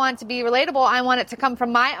 I want to be relatable. I want it to come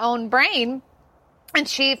from my own brain. And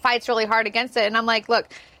she fights really hard against it. And I'm like, look,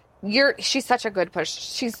 she's such a good push.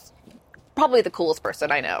 She's probably the coolest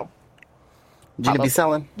person I know. Gina be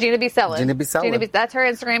selling. Gina be selling. Gina be selling. That's her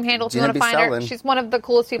Instagram handle if you Gina want to be find her. selling. She's one of the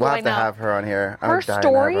coolest people We'll I have know. to have her on here. I'm Her dying to have her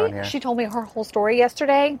on story, here. she told me her whole story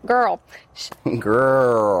yesterday. Girl.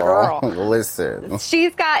 Girl. Listen.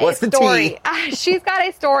 She's got What's a the story. She's got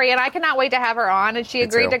a story, and I cannot wait to have her on. And she Me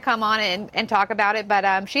agreed too. to come on and talk about it.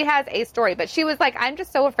 But she has a story. But she was like, I'm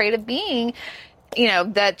just so afraid of being,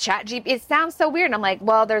 the chat GPT. It sounds so weird. And I'm like,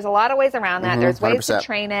 well, there's a lot of ways around that. There's ways to 100%.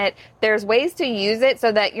 train it. There's ways to use it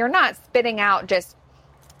so that you're not spitting out just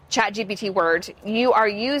chat GPT words. You are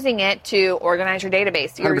using it to organize your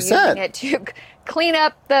database. You're 100%. using it to clean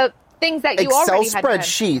up the things that you Excel already had done.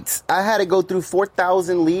 spreadsheets. I had to go through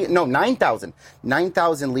 9,000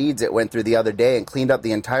 leads it went through the other day and cleaned up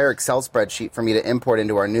the entire Excel spreadsheet for me to import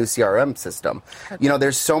into our new CRM system.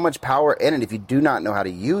 There's so much power in it. If you do not know how to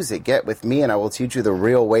use it, get with me and I will teach you the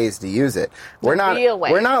real ways to use it. We're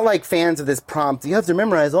not like fans of this prompt. You have to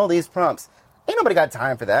memorize all these prompts. Ain't nobody got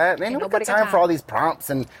time for that. Ain't nobody got time for all these prompts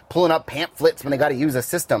and pulling up pamphlets when they got to use a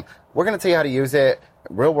system. We're going to tell you how to use it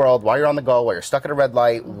real world while you're on the go, while you're stuck at a red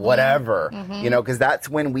light, whatever, because that's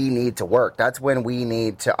when we need to work. That's when we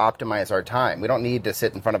need to optimize our time. We don't need to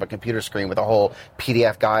sit in front of a computer screen with a whole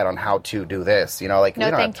PDF guide on how to do this. We don't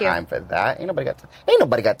have time for that. Ain't nobody got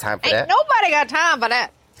time for that. Nobody got time for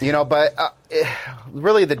that. But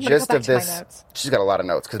really the gist back of to my this, notes. she's got a lot of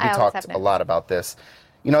notes because we I always talked have a notes. lot about this.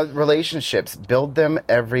 Relationships, build them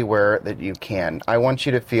everywhere that you can. I want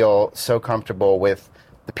you to feel so comfortable with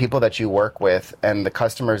the people that you work with and the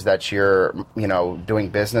customers that you're, doing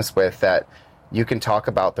business with that you can talk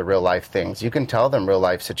about the real life things. You can tell them real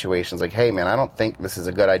life situations like, hey man, I don't think this is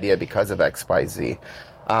a good idea because of X, Y, Z.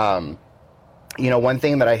 One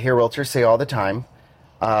thing that I hear realtors say all the time,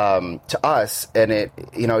 to us, and it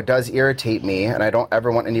does irritate me, and I don't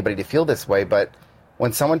ever want anybody to feel this way, but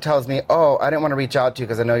when someone tells me, oh, I didn't want to reach out to you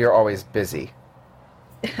because I know you're always busy.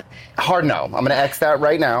 Hard no. I'm going to X that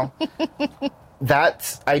right now.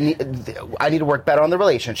 I need to work better on the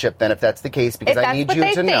relationship then if that's the case, because I need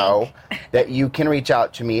you to know that you can reach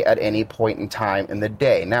out to me at any point in time in the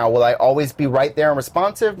day. Now, will I always be right there and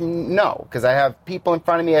responsive? No, because I have people in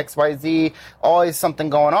front of me, X, Y, Z, always something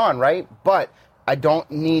going on, right? But I don't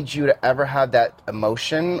need you to ever have that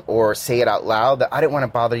emotion or say it out loud that I didn't want to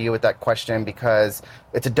bother you with that question because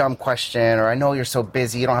it's a dumb question, or I know you're so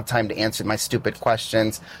busy, you don't have time to answer my stupid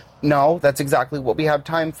questions. No, that's exactly what we have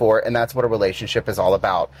time for, and that's what a relationship is all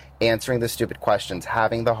about. Answering the stupid questions,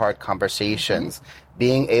 having the hard conversations,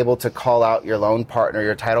 being able to call out your loan partner,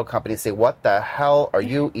 your title company, say, what the hell are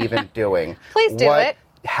you even doing? Please do what it.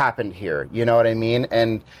 happened here? You know what I mean?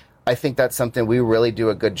 And I think that's something we really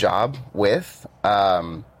do a good job with.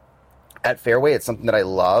 At Fairway, it's something that I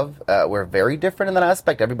love. We're very different in that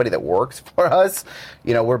aspect. Everybody that works for us,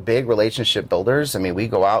 we're big relationship builders. I mean, we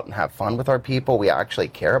go out and have fun with our people. We actually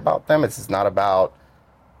care about them. It's not about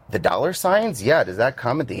the dollar signs. Yeah, does that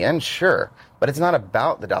come at the end? Sure. But it's not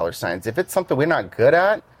about the dollar signs. If it's something we're not good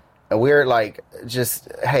at, and we're like, just,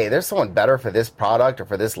 hey, there's someone better for this product or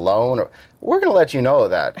for this loan, we're going to let you know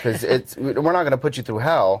that, because we're not going to put you through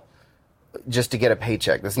hell just to get a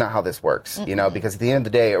paycheck. That's not how this works, because at the end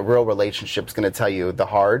of the day, a real relationship is going to tell you the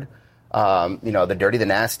hard, the dirty, the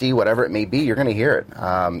nasty, whatever it may be, you're going to hear it.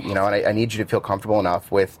 And I need you to feel comfortable enough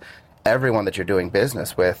with everyone that you're doing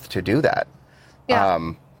business with to do that.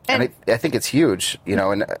 Yeah. And I think it's huge, you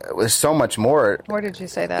know, and there's so much more. Where did you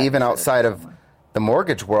say that? Even outside of the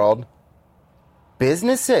mortgage world,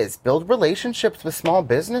 businesses build relationships with small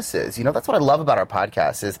businesses. You know, that's what I love about our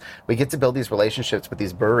podcast is we get to build these relationships with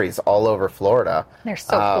these breweries all over Florida. They're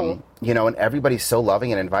so cool. You know, and everybody's so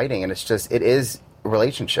loving and inviting, and it is a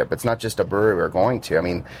relationship. It's not just a brewery we're going to. I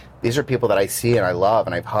mean, these are people that I see and I love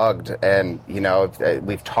and I've hugged, and, you know,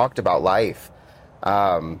 we've talked about life.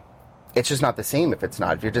 It's just not the same if it's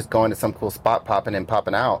not. If you're just going to some cool spot, popping in,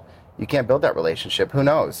 popping out, you can't build that relationship. Who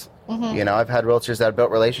knows? Mm-hmm. You know, I've had realtors that have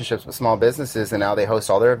built relationships with small businesses, and now they host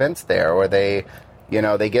all their events there, or they, you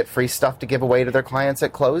know, they get free stuff to give away to their clients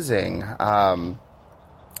at closing.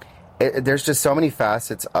 There's just so many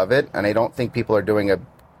facets of it, and I don't think people are doing a,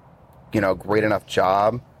 you know, great enough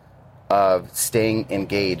job of staying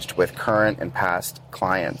engaged with current and past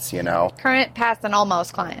clients, you know. Current, past, and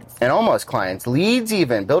almost clients. And almost clients. Leads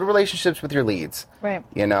even. Build relationships with your leads. Right.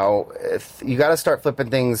 You know, you got to start flipping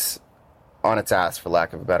things on its ass, for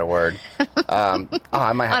lack of a better word.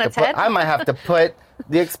 I might have to put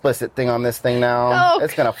the explicit thing on this thing now. Oh,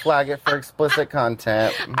 it's going to flag it for explicit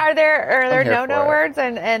content. Are there no words?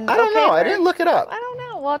 And I don't know. I didn't look it up. I don't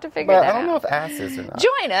know. We'll have to figure But that out. I don't know if ass is enough.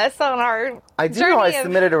 Join us on our I do know I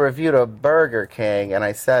submitted a review to Burger King, and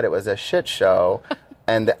I said it was a shit show,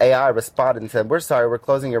 and the AI responded and said, "We're sorry, we're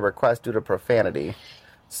closing your request due to profanity."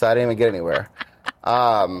 So I didn't even get anywhere.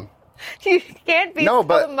 You can't be so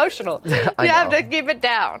emotional. You have to keep it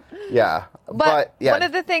down. Yeah. But yeah. One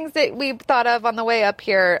of the things that we thought of on the way up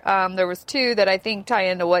here, there was two that I think tie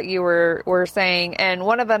into what you were saying, and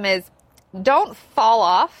one of them is don't fall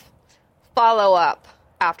off, follow up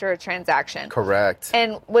after a transaction. Correct.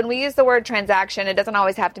 And when we use the word transaction, it doesn't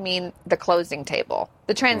always have to mean the closing table.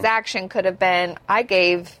 The transaction could have been, I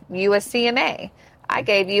gave you a CMA. I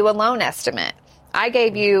gave you a loan estimate. I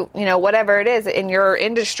gave you, you know, whatever it is in your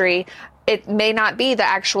industry. It may not be the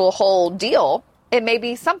actual whole deal. It may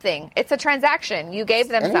be something. It's a transaction. You gave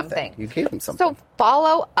them something. You gave them something. So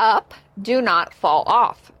follow up. Do not fall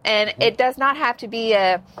off. And it does not have to be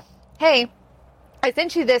a, hey, I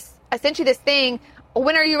sent you this thing.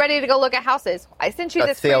 When are you ready to go look at houses? I sent you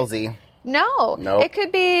That's this. salesy. No. Nope. It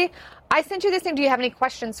could be, I sent you this thing. Do you have any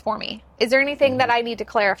questions for me? Is there anything that I need to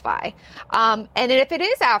clarify? And if it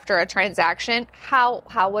is after a transaction, how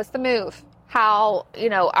was the move? How, you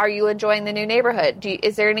know, are you enjoying the new neighborhood? Do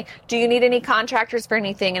you need any contractors for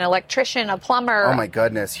anything? An electrician, a plumber? Oh my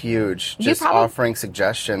goodness, huge. Just offering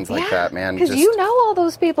suggestions like that, man. Because you know all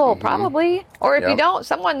those people probably. Or if Yep. you don't,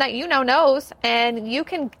 someone that you know knows, and you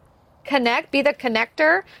can be the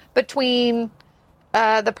connector between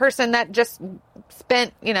the person that just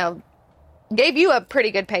spent, you know, gave you a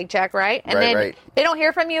pretty good paycheck, right? And then they don't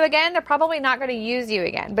hear from you again. They're probably not going to use you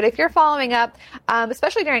again. But if you're following up,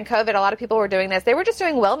 especially during COVID, a lot of people were doing this. They were just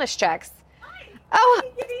doing wellness checks. Hi. Oh,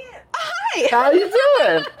 Hi. How you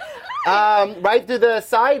doing? Right through the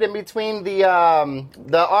side in between the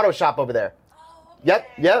auto shop over there. Oh,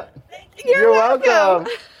 okay. Yep. Thank you. You're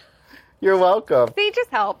welcome. You're welcome. See, just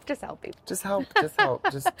help people. Just help.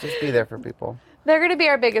 Just be there for people. They're going to be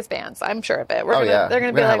our biggest fans. I'm sure of it. They're going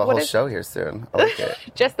to be like, have a what whole is show here soon. I like it.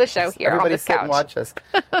 just the show here Everybody on this sit couch? and watch us.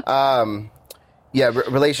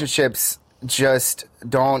 Relationships just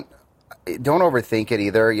don't overthink it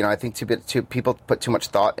either. You know, I think too people put too much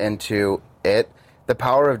thought into it. The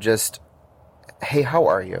power of just, hey, how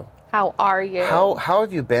are you? How are you? How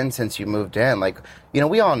have you been since you moved in? Like, you know,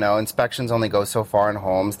 we all know inspections only go so far in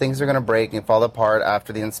homes. Things are going to break and fall apart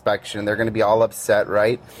after the inspection. They're going to be all upset,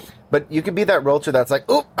 right? But you could be that realtor that's like,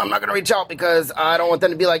 oh, I'm not going to reach out because I don't want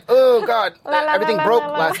them to be like, oh, God, everything broke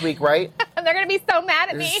last week, right? And they're going to be so mad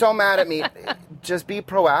at me. They're so mad at me. Just be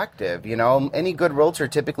proactive, you know? Any good realtor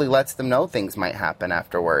typically lets them know things might happen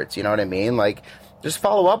afterwards, you know what I mean? Like, just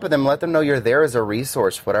follow up with them, let them know you're there as a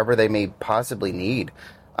resource, whatever they may possibly need.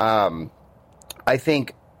 I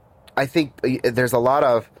think there's a lot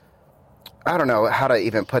of, I don't know how to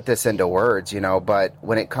even put this into words, you know, but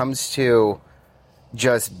when it comes to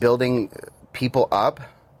just building people up,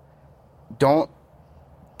 don't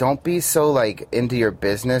be so like into your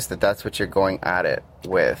business that's what you're going at it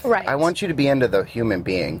with. Right. I want you to be into the human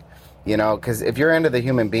being, you know, because if you're into the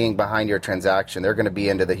human being behind your transaction, they're going to be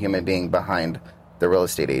into the human being behind the real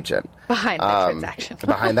estate agent. Behind the transaction.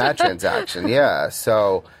 Behind that transaction, yeah.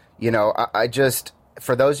 So, you know, I just,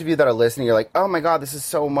 for those of you that are listening, you're like, oh my God, this is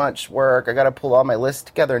so much work. I got to pull all my lists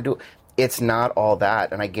together and do it. It's not all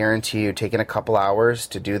that. And I guarantee you, taking a couple hours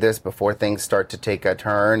to do this before things start to take a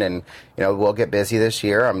turn, and, you know, we'll get busy this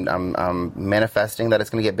year. I'm manifesting that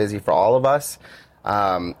it's going to get busy for all of us.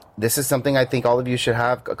 This is something I think all of you should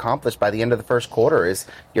have accomplished by the end of the first quarter is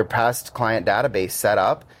your past client database set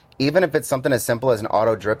up. Even if it's something as simple as an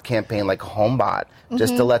auto drip campaign like HomeBot,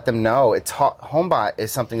 just to let them know. HomeBot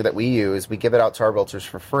is something that we use. We give it out to our realtors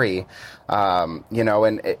for free.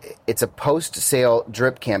 And it's a post-sale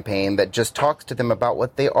drip campaign that just talks to them about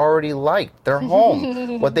what they already liked, their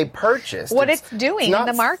home, what they purchased. What it's doing in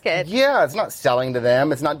the market. Yeah, it's not selling to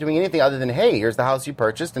them. It's not doing anything other than, hey, here's the house you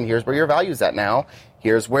purchased and here's where your value's at now.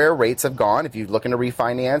 Here's where rates have gone. If you're looking to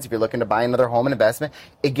refinance, if you're looking to buy another home and investment,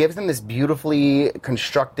 it gives them this beautifully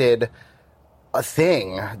constructed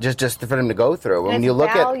thing just for them to go through. And when it's you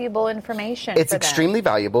look valuable information. it's extremely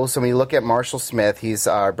valuable. So when you look at Marshall Smith, he's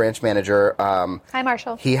our branch manager. Hi,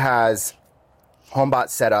 Marshall. He has HomeBot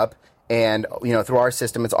set up. And, through our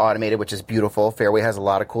system, it's automated, which is beautiful. Fairway has a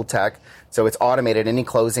lot of cool tech. So it's automated. Any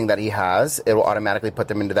closing that he has, it will automatically put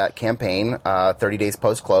them into that campaign 30 days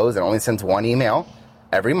post-close. It only sends one email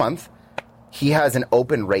every month. He has an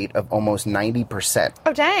open rate of almost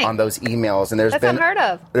 90% on those emails. And That's unheard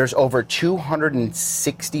of. There's over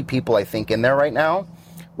 260 people, I think, in there right now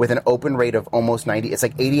with an open rate of almost 90. It's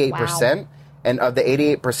like 88%. Wow. And of the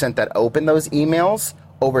 88% that open those emails,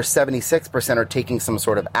 over 76% are taking some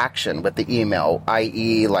sort of action with the email,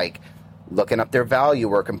 i.e. like looking up their value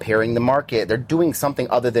or comparing the market. They're doing something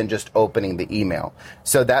other than just opening the email.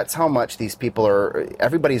 So that's how much these people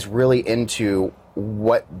everybody's really into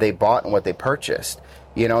what they bought and what they purchased.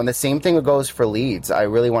 And the same thing goes for leads. I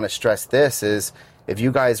really want to stress this is if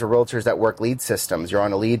you guys are realtors that work lead systems, you're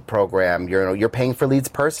on a lead program, you're paying for leads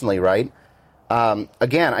personally, right?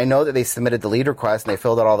 Again, I know that they submitted the lead request and they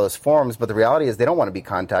filled out all those forms, but the reality is they don't want to be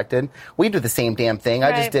contacted. We do the same damn thing.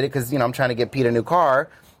 Right. I just did it because, I'm trying to get Pete a new car,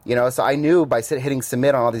 so I knew by hitting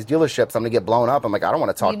submit on all these dealerships, I'm going to get blown up. I'm like, I don't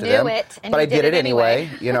want to talk to them. But I did it anyway,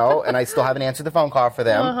 and I still haven't answered the phone call for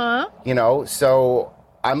them, so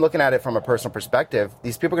I'm looking at it from a personal perspective.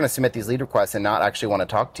 These people are going to submit these lead requests and not actually want to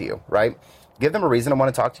talk to you, right? Give them a reason to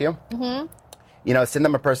want to talk to you. Mm-hmm. Send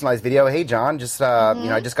them a personalized video. Hey, John, I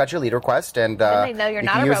just got your lead request, and they know you're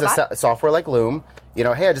not a robot. Use a software like Loom. Hey,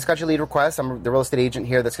 I just got your lead request. I'm the real estate agent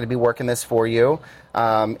here that's going to be working this for you.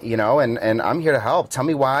 And I'm here to help. Tell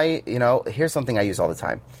me why. Here's something I use all the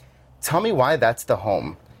time. Tell me why that's the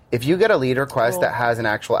home. If you get a lead request that has an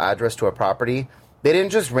actual address to a property, they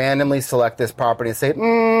didn't just randomly select this property and say,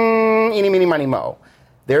 eeny, meeny, miny, mo.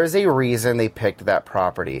 There's a reason they picked that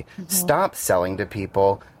property. Mm-hmm. Stop selling to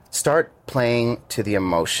people. Start playing to the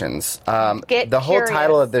emotions. The whole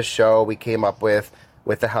title of this show we came up with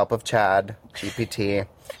the help of Chad, GPT.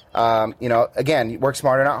 Again, work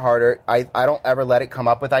smarter, not harder. I don't ever let it come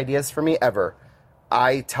up with ideas for me, ever.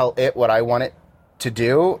 I tell it what I want it to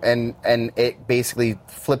do, and it basically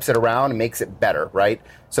flips it around and makes it better, right?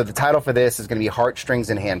 So the title for this is going to be Heartstrings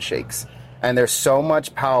and Handshakes. And there's so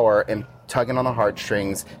much power in tugging on the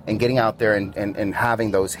heartstrings and getting out there and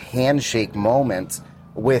having those handshake moments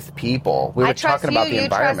with people. We were talking about the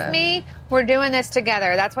environment. You trust me. We're doing this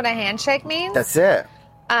together. That's what a handshake means. That's it.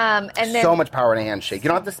 And then so much power in a handshake. You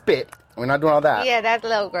don't have to spit. We're not doing all that. Yeah, that's a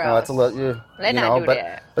little gross. No, that's a little. Let's not do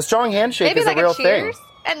that. A strong handshake is like a real cheers, thing.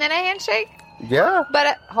 And then a handshake. Yeah.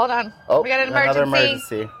 But hold on. Oh, we got an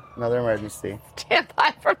emergency. Another emergency. Stand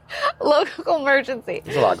by for local emergency.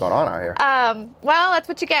 There's a lot going on out here. Well, that's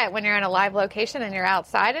what you get when you're in a live location and you're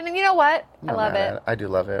outside. And you know what? I love it. I do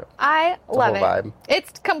love it. I love it. Vibe.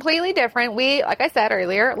 It's completely different. We, like I said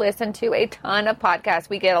earlier, listen to a ton of podcasts.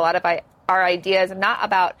 We get a lot of our ideas, not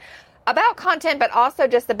about content, but also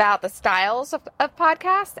just about the styles of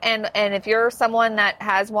podcasts. And if you're someone that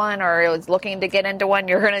has one or is looking to get into one,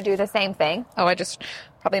 you're going to do the same thing. Oh, I just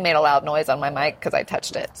probably made a loud noise on my mic because I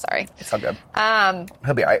touched it. Sorry. It's all good.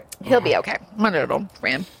 He'll be all right. He'll be okay. My little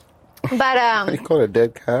friend. But you call it a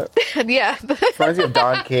dead cat? Yeah. Reminds me of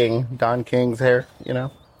Don King. Don King's hair.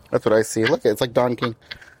 That's what I see. Look, it's like Don King.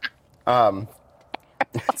 It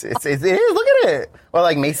is. Look at it. Well,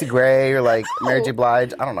 like Macy Gray or like Mary J.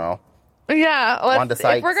 Blige. I don't know. Yeah. Well, Wanda if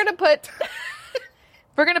Sykes. we're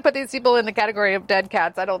gonna put these people in the category of dead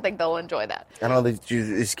cats, I don't think they'll enjoy that. I don't know.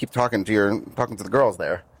 You just keep talking to the girls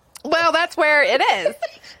there. Well, that's where it is.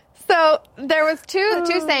 So there was two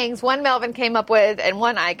sayings. One Melvin came up with, and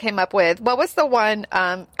one I came up with. What was the one?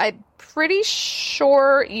 I'm pretty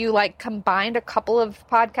sure you combined a couple of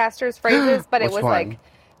podcasters' phrases, but it was one?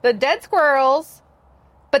 The dead squirrels,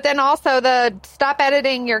 but then also the stop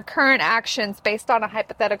editing your current actions based on a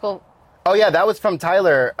hypothetical. Oh yeah, that was from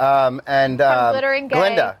Tyler and Glittering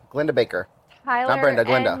Gay. Glenda Baker. Tyler Not Brenda,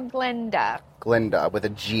 Glenda. and Glenda. Glenda with a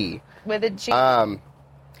G. With a G.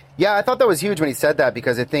 Yeah, I thought that was huge when he said that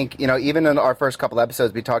because I think, even in our first couple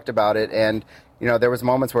episodes we talked about it, and there was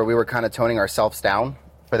moments where we were kind of toning ourselves down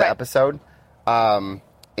for the episode.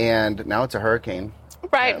 And now it's a hurricane.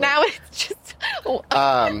 Right, now it's just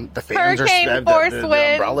the fans hurricane are force the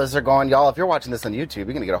wind. umbrellas are going. Y'all, if you're watching this on YouTube,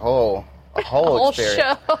 you're gonna get a whole experience.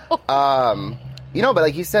 show. But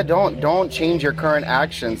like you said, don't change your current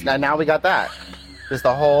actions. Now we got that. Just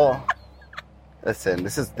the whole. Listen,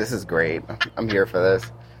 this is great. I'm here for this.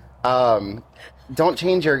 Don't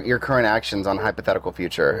change your current actions on hypothetical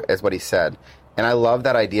future, is what he said. And I love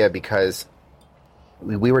that idea because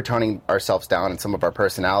we were toning ourselves down in some of our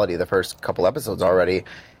personality the first couple episodes already,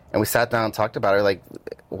 and we sat down and talked about it. Like,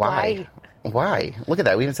 why? Look at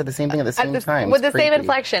that. We even said the same thing at the same time. With It's the same creepy.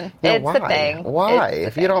 inflection. Yeah, It's the thing. Why?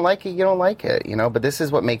 It's If you don't like it, you don't like it. But this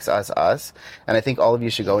is what makes us us. And I think all of you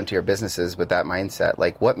should go into your businesses with that mindset.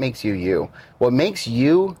 Like, what makes you you? What makes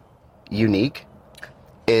you unique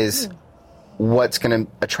is what's going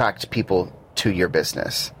to attract people to your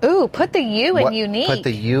business. Ooh, put the you in unique. Put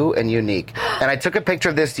the you in unique. And I took a picture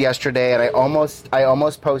of this yesterday, and I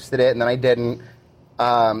almost posted it, and then I didn't.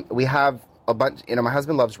 We have a bunch. My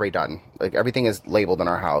husband loves Ray Dunn. Like, everything is labeled in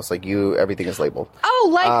our house. Like, everything is labeled. Oh,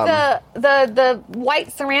 like the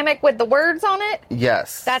white ceramic with the words on it?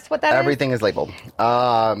 Yes, That's what that is? Everything is labeled.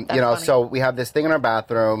 funny. So we have this thing in our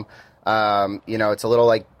bathroom. It's a little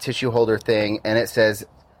like tissue holder thing, and it says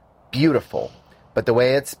beautiful. But the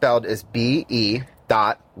way it's spelled is BE.YOU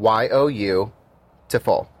to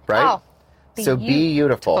full, right? Oh, so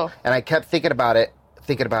beautiful. beautiful. And I kept thinking about it.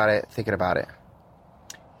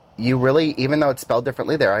 You really, even though it's spelled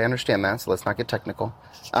differently there, I understand that, so let's not get technical.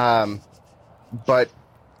 But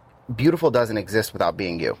beautiful doesn't exist without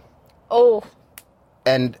being you. Oh.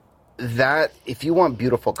 And that, if you want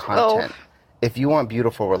beautiful content, if you want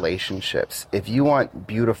beautiful relationships, if you want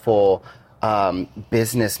beautiful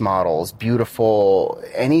business models, beautiful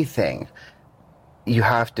anything, you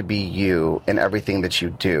have to be you in everything that you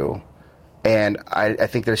do. And I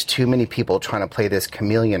think there's too many people trying to play this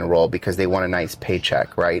chameleon role because they want a nice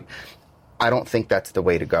paycheck, right? I don't think that's the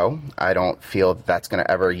way to go. I don't feel that's going to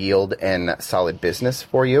ever yield in solid business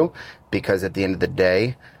for you, because at the end of the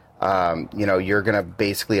day, you're going to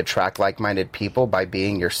basically attract like-minded people by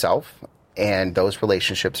being yourself. And those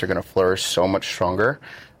relationships are going to flourish so much stronger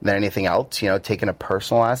than anything else, taking a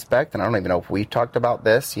personal aspect. And I don't even know if we talked about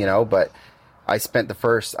this, but I spent the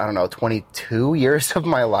first, 22 years of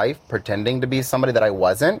my life pretending to be somebody that I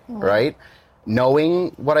wasn't, right?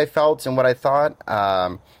 Knowing what I felt and what I thought.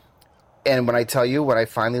 And when I tell you, when I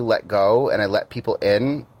finally let go and I let people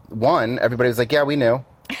in, one, everybody was like, yeah, we knew.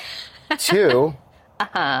 Two,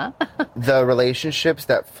 the relationships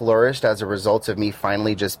that flourished as a result of me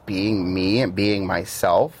finally just being me and being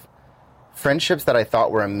myself, friendships that I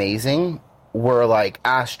thought were amazing were like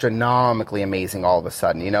astronomically amazing all of a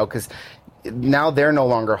sudden, because now they're no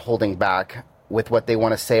longer holding back with what they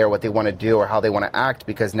want to say or what they want to do or how they want to act,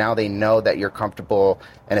 because now they know that you're comfortable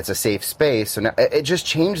and it's a safe space. So now it just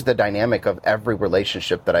changed the dynamic of every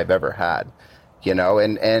relationship that I've ever had.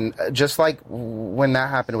 And just like when that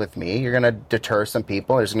happened with me, you're going to deter some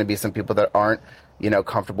people. There's going to be some people that aren't,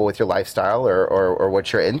 comfortable with your lifestyle or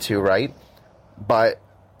what you're into, right?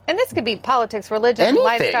 And this could be politics, religion, Anything.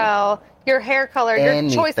 lifestyle, your hair color, your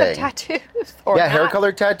choice of tattoos. Hair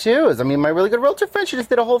color tattoos. I mean, my really good realtor friend, she just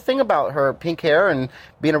did a whole thing about her pink hair and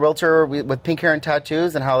being a realtor with pink hair and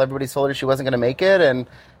tattoos and how everybody told her she wasn't going to make it. And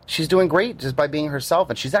she's doing great just by being herself.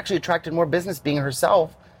 And she's actually attracted more business being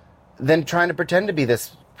herself than trying to pretend to be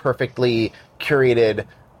this perfectly curated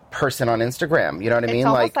person on Instagram. You know what I mean? It's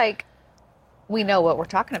almost like we know what we're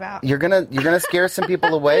talking about. You're gonna scare some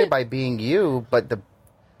people away by being you, but the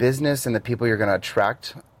business and the people you're gonna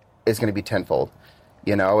attract is gonna be tenfold.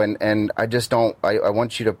 And I just don't. I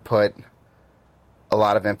want you to put a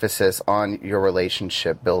lot of emphasis on your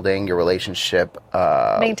relationship building, your relationship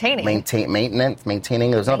maintenance.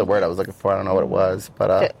 There's another word I was looking for. I don't know what it was,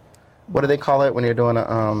 but what do they call it when you're doing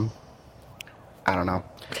a I don't know.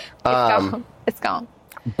 It's gone.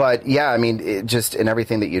 But yeah, I mean, just in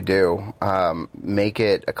everything that you do, make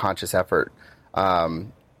it a conscious effort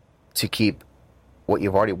to keep what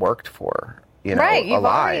you've already worked for, right,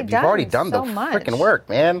 alive. You've already done so the much freaking work,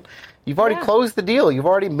 man. You've already closed the deal. You've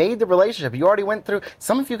already made the relationship. You already went through.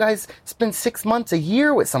 Some of you guys spend 6 months, a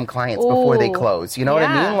year with some clients before they close. You know what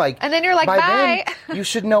I mean? Like, and then you're like, by bye. Then, you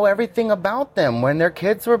should know everything about them, when their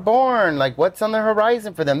kids were born, like what's on the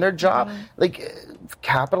horizon for them, their job. Like,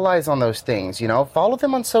 capitalize on those things. Follow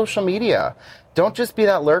them on social media. Don't just be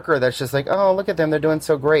that lurker that's just like, oh, look at them, they're doing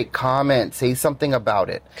so great. Comment, say something about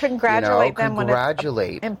it. Congratulate them.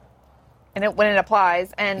 Congratulate. and when it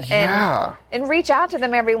applies, and reach out to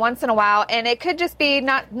them every once in a while. And it could just be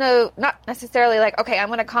not necessarily like, okay, I'm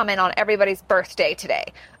going to comment on everybody's birthday today.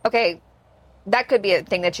 Okay, that could be a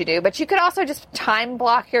thing that you do, but you could also just time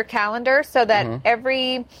block your calendar so that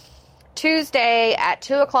every Tuesday at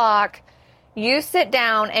 2:00, you sit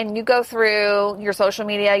down and you go through your social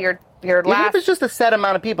media, your Even last. if it's just a set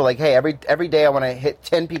amount of people, like, hey, every day I want to hit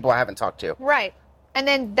 10 people I haven't talked to. Right. And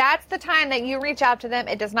then that's the time that you reach out to them.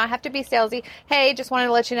 It does not have to be salesy. Hey, just wanted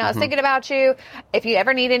to let you know I was thinking about you. If you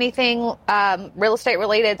ever need anything real estate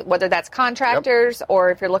related, whether that's contractors or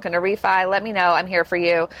if you're looking to refi, let me know. I'm here for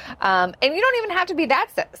you. And you don't even have to be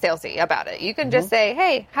that salesy about it. You can just say,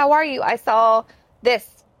 hey, how are you? I saw this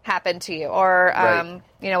happen to you, or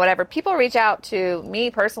whatever. People reach out to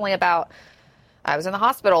me personally about, I was in the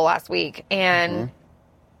hospital last week, and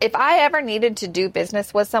if I ever needed to do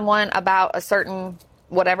business with someone about a certain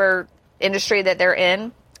whatever industry that they're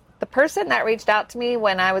in, the person that reached out to me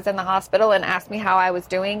when I was in the hospital and asked me how I was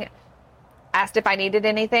doing, asked if I needed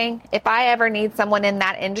anything. If I ever need someone in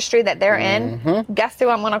that industry that they're in, guess who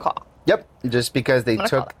I'm going to call? Yep, just because they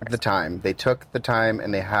took the time. They took the time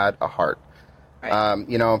and they had a heart.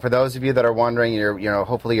 Right. For those of you that are wondering,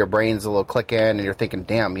 hopefully your brain's a little click in and you're thinking,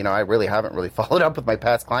 damn, I really haven't followed up with my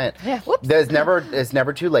past client. Yeah, whoops. It's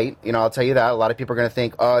never too late. I'll tell you that. A lot of people are going to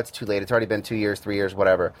think, oh, it's too late. It's already been 2 years, 3 years,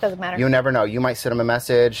 whatever. Doesn't matter. You never know. You might send them a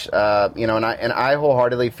message, and I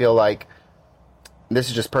wholeheartedly feel like this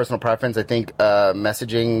is just personal preference. I think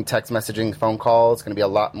messaging, text messaging, phone call is going to be a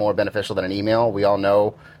lot more beneficial than an email. We all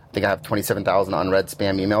know. I think I have 27,000 unread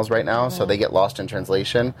spam emails right now, so they get lost in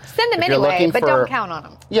translation. Send them anyway, but don't count on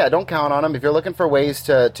them. Yeah, don't count on them. If you're looking for ways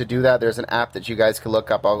to do that, there's an app that you guys can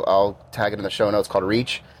look up. I'll tag it in the show notes called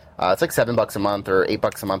Reach. It's like $7 a month or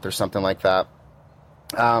 $8 a month or something like that.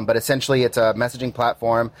 But essentially, it's a messaging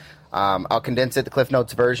platform. I'll condense it. The Cliff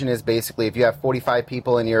Notes version is basically if you have 45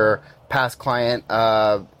 people in your past client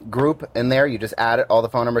group in there, you just add all the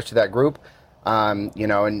phone numbers to that group.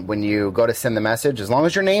 And when you go to send the message, as long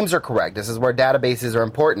as your names are correct, this is where databases are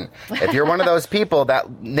important. If you're one of those people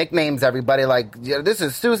that nicknames everybody like, this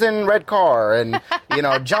is Susan Red Car and,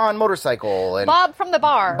 John Motorcycle and Bob from the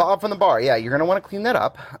bar. Yeah, you're going to want to clean that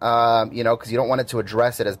up, because you don't want it to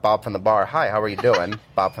address it as Bob from the bar. Hi, how are you doing?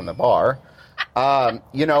 Bob from the bar.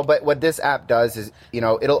 But what this app does is,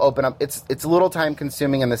 it'll open up. It's a little time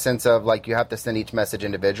consuming in the sense of like you have to send each message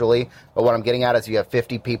individually. But what I'm getting at is you have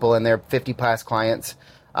 50 people in there, 50 past clients.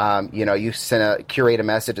 You curate a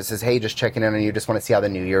message that says, hey, just checking in on you. Just want to see how the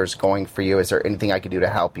new year's going for you. Is there anything I could do to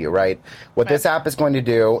help you? Right. What this app is going to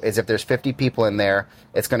do is if there's 50 people in there,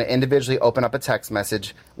 it's going to individually open up a text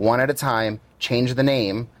message one at a time, change the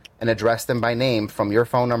name, and address them by name from your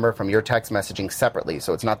phone number, from your text messaging separately.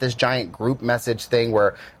 So it's not this giant group message thing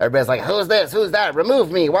where everybody's like, who's this? Who's that?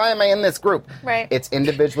 Remove me. Why am I in this group? Right. It's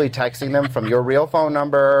individually texting them from your real phone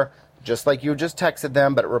number, just like you just texted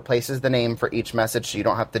them, but it replaces the name for each message so you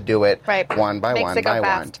don't have to do it one by Makes one it go by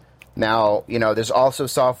fast. one. Now, there's also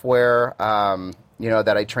software,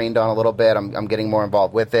 that I trained on a little bit. I'm getting more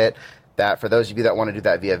involved with it. That for those of you that want to do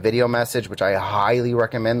that via video message, which I highly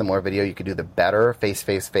recommend, the more video you can do, the better. Face,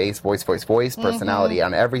 voice, personality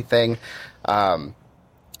on everything.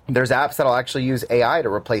 There's apps that'll actually use AI to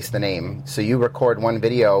replace the name. So you record one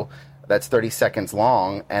video that's 30 seconds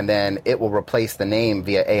long, and then it will replace the name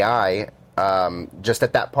via AI just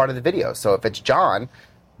at that part of the video. So if it's John,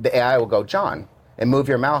 the AI will go John. And move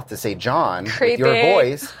your mouth to say John Creepy. with your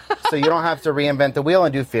voice so you don't have to reinvent the wheel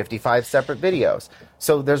and do 55 separate videos.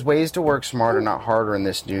 So there's ways to work smarter, not harder in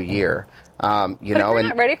this new year. But if you're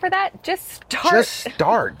not ready for that, just start. Just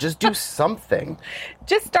start. Just do something.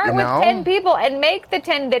 Just start with 10 people and make the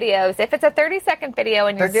 10 videos. If it's a 30-second video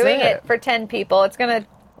and you're That's doing it. it for 10 people, it's going to...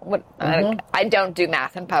 I don't do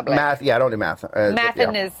math in public. I don't do math.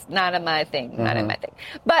 Mathin' is not in my thing. Not in my thing.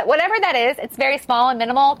 But whatever that is, it's very small and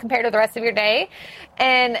minimal compared to the rest of your day.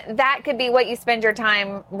 And that could be what you spend your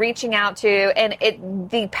time reaching out to. And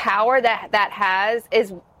the power that has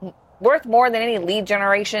is worth more than any lead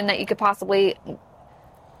generation that you could possibly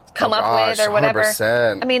come up with or whatever.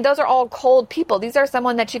 100%. I mean, those are all cold people. These are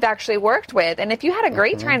someone that you've actually worked with. And if you had a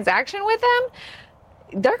great transaction with them,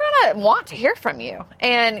 they're going to want to hear from you.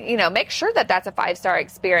 And, make sure that that's a 5-star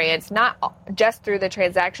experience, not just through the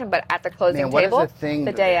transaction, but at the closing table, what is the thing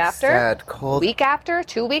day after, week after,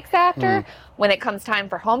 2 weeks after, when it comes time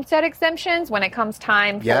for homestead exemptions, when it comes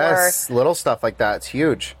time for... little stuff like that. It's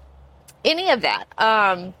huge. Any of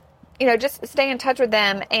that. Just stay in touch with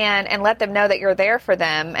them and let them know that you're there for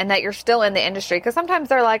them and that you're still in the industry. Because sometimes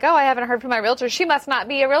they're like, oh, I haven't heard from my realtor. She must not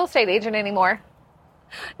be a real estate agent anymore.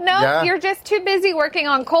 No, you're just too busy working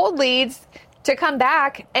on cold leads to come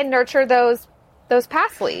back and nurture those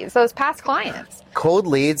past leads, those past clients. Cold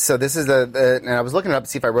leads. So this is and I was looking it up to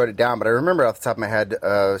see if I wrote it down, but I remember off the top of my head,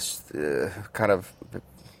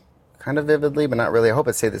 kind of vividly, but not really. I hope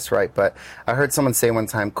I say this right, but I heard someone say one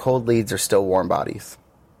time, cold leads are still warm bodies.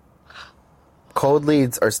 Cold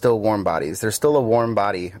leads are still warm bodies. There's still a warm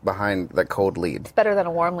body behind the cold lead. It's better than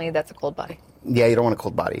a warm lead that's a cold body. Yeah, you don't want a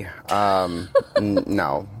cold body.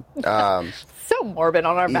 No. So morbid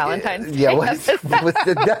on our Valentine's Day. Yeah,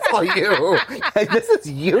 that's all you. This is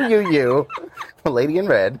you. Lady in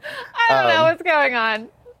red. I don't know what's going on.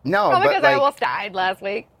 No, probably but because I almost died last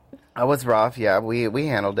week. I was rough. Yeah, we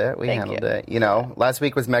handled it. We handled it. You know, last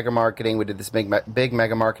week was mega marketing. We did this big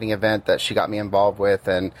mega marketing event that she got me involved with,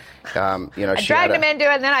 and I dragged him into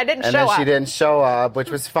it, and then I didn't show up. And then she didn't show up, which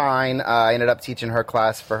was fine. I ended up teaching her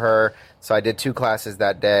class for her, so I did 2 classes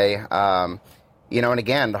that day. And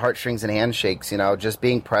again, the Heartstrings and Handshakes. Just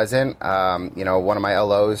being present. One of my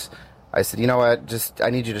LOs, I said, you know what? I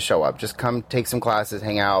need you to show up. Just come take some classes,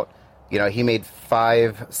 hang out. He made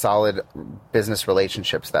 5 solid business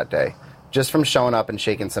relationships that day, just from showing up and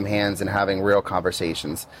shaking some hands and having real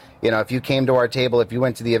conversations. If you came to our table, if you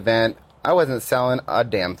went to the event, I wasn't selling a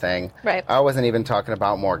damn thing. Right. I wasn't even talking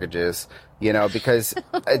about mortgages, because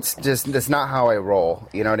it's not how I roll.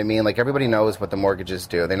 You know what I mean? Like, everybody knows what the mortgages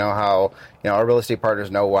do. They know how, our real estate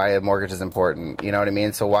partners know why a mortgage is important. You know what I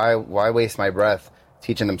mean? So why waste my breath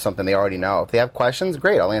teaching them something they already know? If they have questions,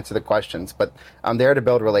 great, I'll answer the questions. But I'm there to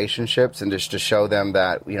build relationships and just to show them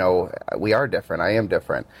that, we are different. I am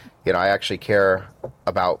different. I actually care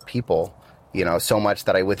about people, so much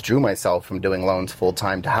that I withdrew myself from doing loans full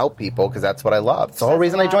time to help people because that's what I love. It's the whole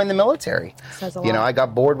reason I joined the military. Says a lot. I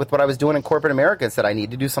got bored with what I was doing in corporate America and said I need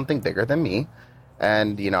to do something bigger than me.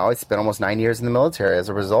 And, I spent almost 9 years in the military as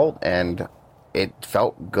a result. And it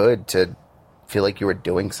felt good to feel like you were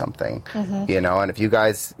doing something, and if you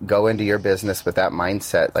guys go into your business with that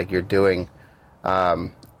mindset, like you're doing,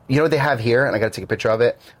 what they have here, and I got to take a picture of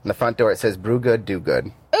it. On the front door, it says, brew good, do good.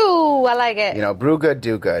 Ooh, I like it. Brew good,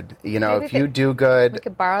 do good. If you do good. We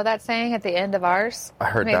could borrow that saying at the end of ours. I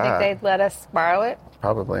heard that. that. Think they'd let us borrow it?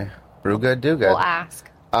 Probably. Brew good, do good. We'll ask.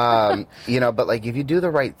 But like if you do the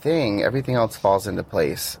right thing, everything else falls into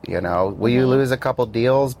place. Will you lose a couple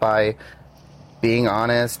deals by being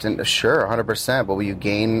honest? And sure, 100%, but will you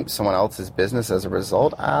gain someone else's business as a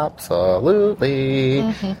result? Absolutely.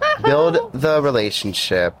 Build the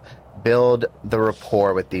relationship, build the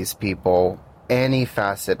rapport with these people, any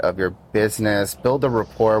facet of your business, build the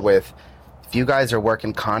rapport with, if you guys are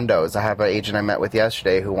working condos, I have an agent I met with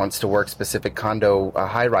yesterday who wants to work specific condo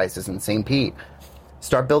high rises in St. Pete.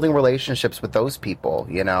 Start building relationships with those people,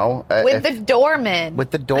 With the doorman. With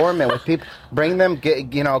people. Bring them,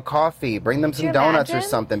 coffee. Bring them some donuts or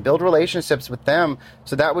something. Build relationships with them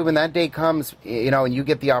so that way when that day comes, and you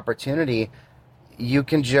get the opportunity, you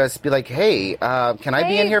can just be like, hey, can I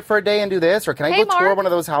be in here for a day and do this? Or can I go tour one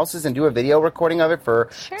of those houses and do a video recording of it for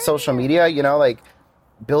social media?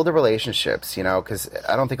 Build the relationships, because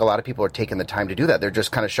I don't think a lot of people are taking the time to do that. They're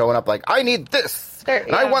just kind of showing up like, I need this.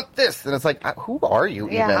 And I want this. And it's like, who are you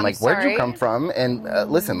even? I'm like, where'd you come from? And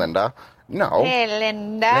listen, Linda. No. Hey,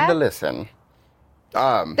 Linda. Linda, listen.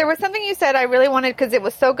 There was something you said I really wanted because it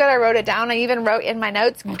was so good I wrote it down. I even wrote in my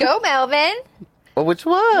notes, go Melvin. Well, which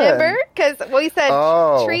one? Remember? Because we said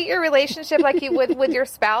treat your relationship like you would with your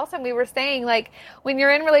spouse. And we were saying, like, when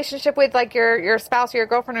you're in a relationship with, like, your spouse or your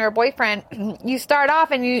girlfriend or your boyfriend, you start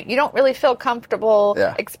off and you don't really feel comfortable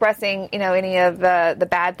expressing, any of the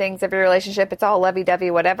bad things of your relationship. It's all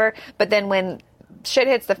lovey-dovey, whatever. But then when shit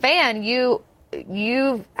hits the fan, you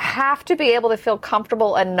have to be able to feel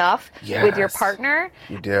comfortable enough with your partner.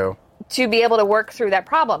 You do. To be able to work through that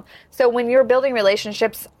problem. So when you're building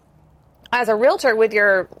relationships as a realtor with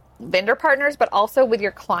your vendor partners, but also with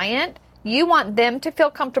your client, you want them to feel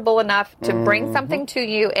comfortable enough to bring something to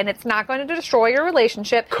you, and it's not going to destroy your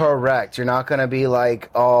relationship. Correct. You're not going to be like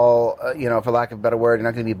all, for lack of a better word, you're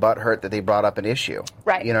not going to be butthurt that they brought up an issue.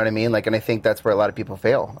 Right. You know what I mean? Like, and I think that's where a lot of people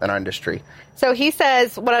fail in our industry. So he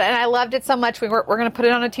says, and I loved it so much, we're going to put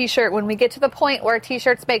it on a T-shirt. When we get to the point where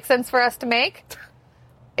T-shirts make sense for us to make,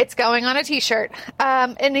 it's going on a T-shirt.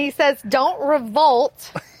 And he says, don't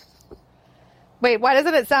revolt. Wait, why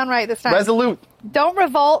doesn't it sound right this time? Resolute. Don't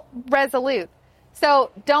revolt, resolute. So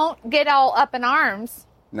don't get all up in arms.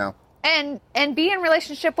 No. And be in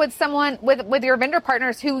relationship with someone, with your vendor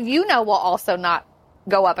partners who will also not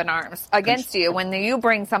go up in arms against you when you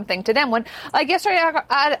bring something to them. When, like yesterday,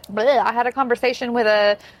 I had a conversation with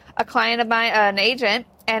a client of mine, an agent,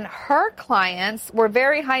 and her clients were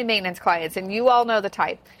very high maintenance clients, and you all know the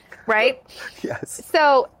type, right? Yes.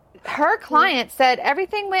 So her client said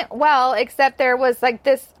everything went well, except there was like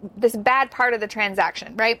this bad part of the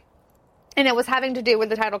transaction, right? And it was having to do with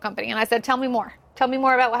the title company. And I said, tell me more. Tell me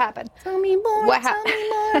more about what happened. Tell me more. What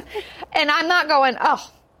happened? And I'm not going,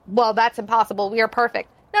 oh, well, that's impossible. We are perfect.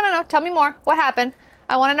 No. Tell me more. What happened?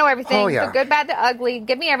 I want to know everything. Oh, yeah. The good, bad, the ugly.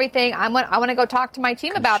 Give me everything. I want to go talk to my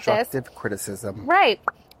team about this. Constructive criticism. Right.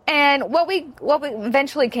 And what we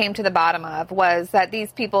eventually came to the bottom of was that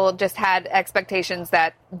these people just had expectations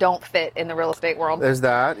that don't fit in the real estate world. There's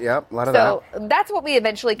that. Yep. A lot of So that. that's what we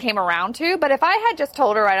eventually came around to. But if I had just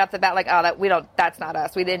told her right off the bat, like, oh, that's not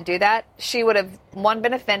us. We didn't do that. She would have, one,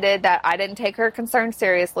 been offended that I didn't take her concern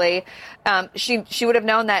seriously. She would have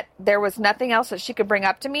known that there was nothing else that she could bring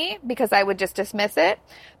up to me because I would just dismiss it.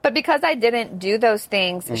 But because I didn't do those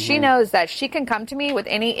things, she knows that she can come to me with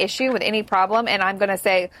any issue, with any problem, and I'm going to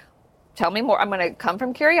say, tell me more. I'm going to come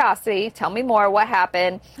from curiosity. Tell me more. What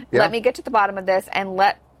happened? Yeah. Let me get to the bottom of this, and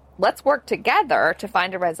let's work together to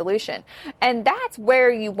find a resolution. And that's where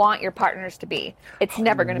you want your partners to be. It's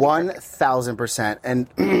never going to be perfect. 1,000%. And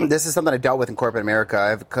this is something I dealt with in corporate America.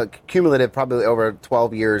 I've cumulative probably over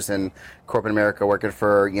 12 years in corporate America working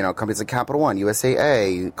for, companies like Capital One,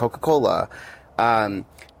 USAA, Coca-Cola.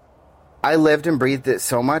 I lived and breathed it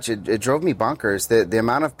so much, it drove me bonkers. The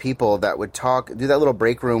amount of people that would do that little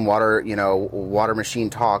break room water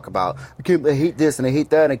machine talk about, I hate this and I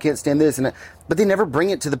hate that and I can't stand this. But they never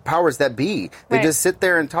bring it to the powers that be. They Right. just sit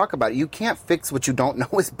there and talk about it. You can't fix what you don't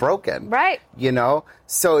know is broken. Right.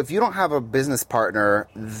 So if you don't have a business partner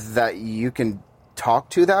that you can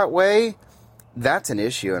talk to that way, that's an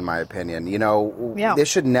issue, in my opinion. Yeah. This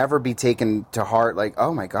should never be taken to heart like,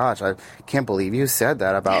 oh my gosh, I can't believe you said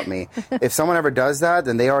that about me. If someone ever does that,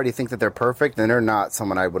 then they already think that they're perfect, and they're not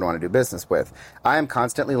someone I would want to do business with. I am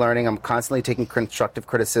constantly learning. I'm constantly taking constructive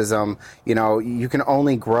criticism. You can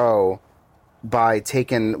only grow by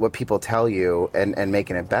taking what people tell you and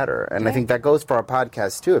making it better. And I think that goes for our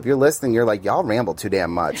podcast too. If you're listening, you're like, y'all ramble too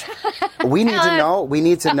damn much. We need to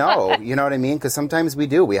know. You know what I mean? Because sometimes we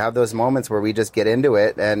do. We have those moments where we just get into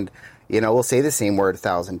it and, we'll say the same word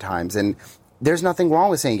 1,000 times. And there's nothing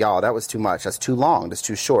wrong with saying, y'all, that was too much. That's too long. That's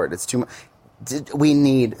too short. It's too much. We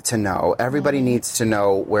need to know. Everybody needs to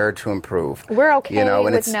know where to improve. We're okay and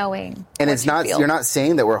with knowing. And what it's you not, feel. you're not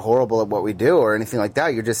saying that we're horrible at what we do or anything like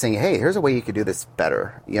that. You're just saying, hey, here's a way you could do this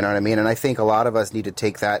better. You know what I mean? And I think a lot of us need to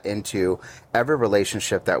take that into every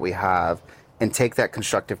relationship that we have and take that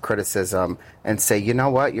constructive criticism and say, you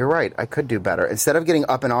know what, you're right, I could do better. Instead of getting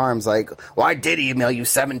up in arms like, well, I did email you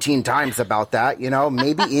 17 times about that,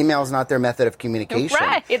 maybe email's not their method of communication.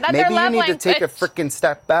 Right, not maybe their you love need to take a language. freaking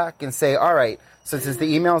step back and say, all right, so since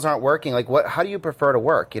the emails aren't working, like how do you prefer to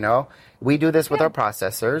work, We do this with our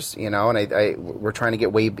processors, and we're trying to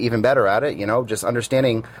get way even better at it, just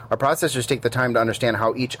understanding our processors take the time to understand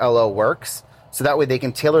how each LO works, so that way they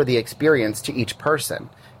can tailor the experience to each person.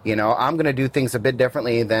 I'm going to do things a bit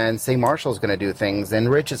differently than, say, Marshall's going to do things, and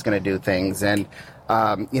Rich is going to do things, and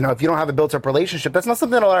if you don't have a built-up relationship, that's not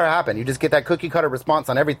something that'll ever happen. You just get that cookie-cutter response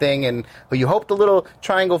on everything, but you hope the little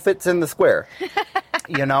triangle fits in the square,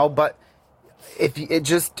 but if it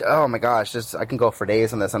just, oh my gosh, I can go for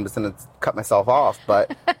days on this. I'm just going to cut myself off,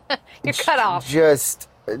 but You're cut off. Just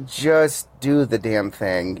do the damn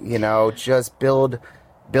thing, just build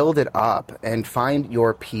it up and find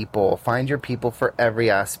your people for every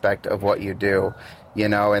aspect of what you do,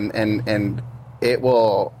 and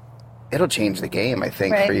it'll change the game, I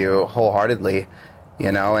think, Right. for you wholeheartedly,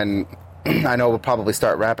 and I know we'll probably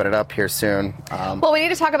start wrapping it up here soon. Well, we need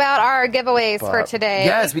to talk about our giveaways for today.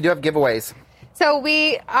 Yes, we do have giveaways. So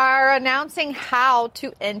we are announcing how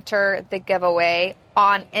to enter the giveaway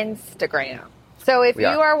on Instagram. So if We you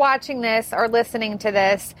are. are watching this or listening to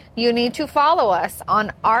this, you need to follow us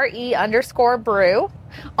on RE_brew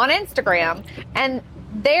on Instagram. And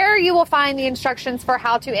there you will find the instructions for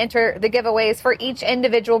how to enter the giveaways for each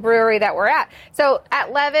individual brewery that we're at. So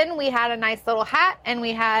at Levin, we had a nice little hat and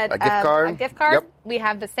we had A gift card. A gift card. Yep. We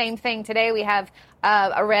have the same thing today. We have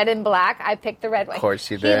a red and black. I picked the red one. Of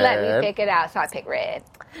course you He let did. me pick it out, so I picked red.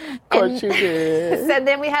 Of course you did. So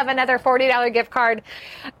then we have another $40 gift card.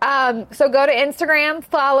 So go to Instagram,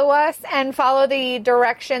 follow us, and follow the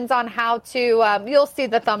directions on how to. You'll see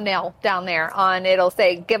the thumbnail down there it'll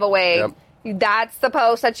say giveaway. Yep. That's the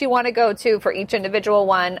post that you want to go to for each individual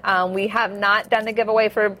one. We have not done the giveaway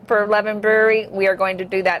for Levin Brewery. We are going to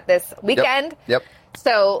do that this weekend. Yep.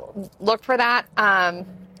 So look for that.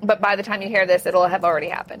 But by the time you hear this, it'll have already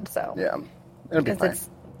happened. So Yeah. It'll be because fine. it's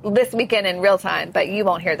this weekend in real time, but you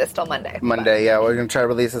won't hear this till Monday. Monday, yeah. We're going to try to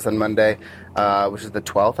release this on Monday, which is the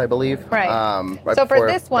 12th, I believe. Right. Right So for before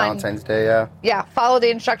this one, Valentine's Day, yeah. Yeah, follow the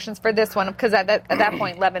instructions for this one, because at that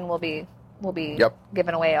point, Levin will be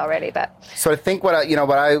given away already. But so I think what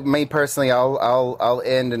I may personally, I'll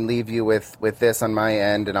end and leave you with this on my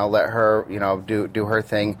end, and I'll let her, do her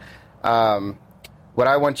thing. What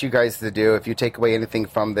I want you guys to do, if you take away anything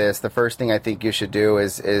from this, the first thing I think you should do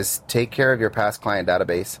is take care of your past client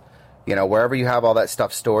database. Wherever you have all that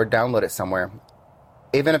stuff stored, download it somewhere.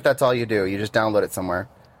 Even if that's all you do, you just download it somewhere.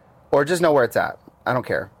 Or just know where it's at. I don't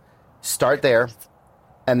care. Start there.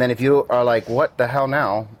 And then if you are like, what the hell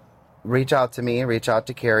now? Reach out to me, reach out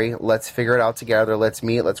to Carrie. Let's figure it out together. Let's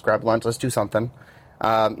meet. Let's grab lunch. Let's do something.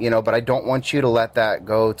 But I don't want you to let that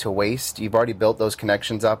go to waste. You've already built those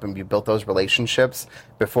connections up and you built those relationships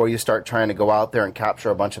before you start trying to go out there and capture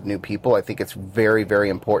a bunch of new people. I think it's very, very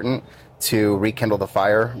important to rekindle the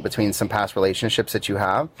fire between some past relationships that you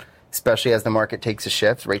have, especially as the market takes a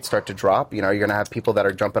shift, rates start to drop. You're going to have people that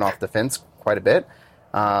are jumping off the fence quite a bit.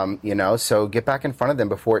 So get back in front of them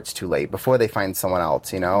before it's too late, before they find someone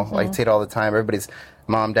else, Mm-hmm. I say it all the time. Everybody's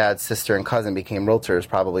mom, dad, sister, and cousin became realtors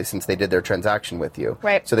probably since they did their transaction with you.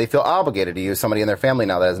 Right. So they feel obligated to use somebody in their family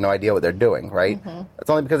now that has no idea what they're doing, right? Mm-hmm. That's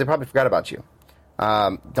only because they probably forgot about you.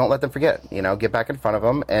 Don't let them forget, get back in front of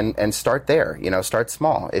them and start there, start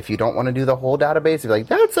small. If you don't want to do the whole database, you're like,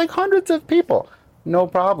 that's like hundreds of people. No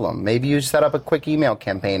problem. Maybe you set up a quick email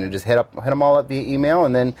campaign and just hit them all up via email,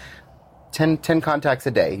 and then 10 contacts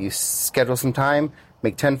a day. You schedule some time,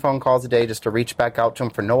 make 10 phone calls a day just to reach back out to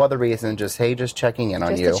them for no other reason. Just checking in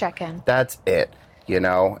on you. Just to check in. That's it,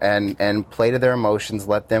 and play to their emotions.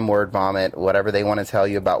 Let them word vomit whatever they want to tell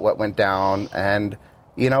you about what went down, and,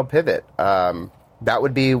 pivot. That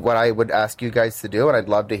would be what I would ask you guys to do, and I'd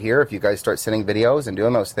love to hear if you guys start sending videos and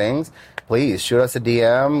doing those things. Please shoot us a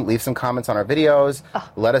DM, leave some comments on our videos.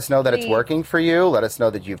 Let us know that it's working for you. Let us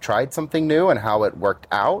know that you've tried something new and how it worked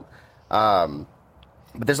out. But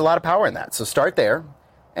there's a lot of power in that. So start there.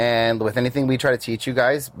 And with anything we try to teach you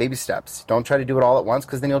guys, baby steps. Don't try to do it all at once,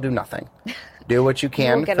 because then you'll do nothing. Do what you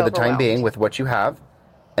can for the time being with what you have.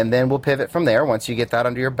 And then we'll pivot from there. Once you get that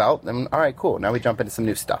under your belt, then all right, cool. Now we jump into some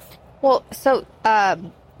new stuff. Well, so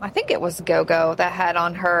I think it was GoGo that had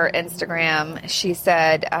on her Instagram, she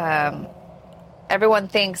said, everyone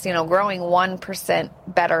thinks, growing 1%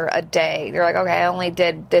 better a day. They're like, okay, I only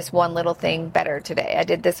did this one little thing better today. I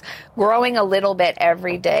did this growing a little bit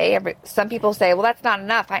every day. Some people say, well, that's not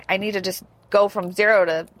enough. I need to just go from 0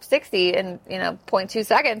 to 60 in, 0.2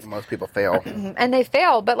 seconds. Most people fail. And they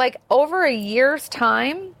fail. But like over a year's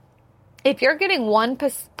time, if you're getting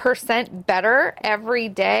 1% better every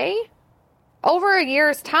day, over a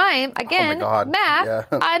year's time, again, math, yeah.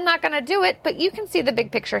 I'm not going to do it, but you can see the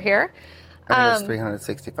big picture here. There's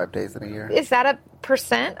 365 days in a year. Is that a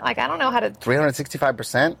percent? Like, I don't know how to...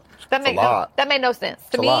 365%? That made no sense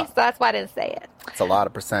to me, so that's why I didn't say it. It's a lot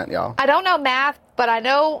of percent, y'all. I don't know math, but I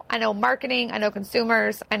know marketing, I know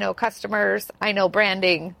consumers, I know customers, I know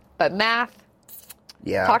branding, but math...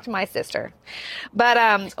 Yeah. Talk to my sister.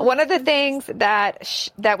 But one of the things that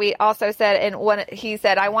we also said, and he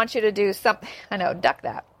said, I want you to do something. I know, duck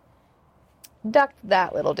that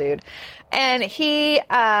little dude. And he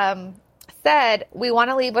said, we want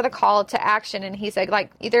to leave with a call to action. And he said, like,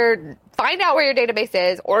 either find out where your database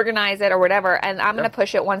is, organize it or whatever. And I'm going to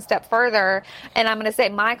push it one step further. And I'm going to say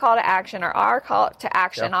my call to action, or our call to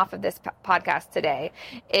action off of this podcast today,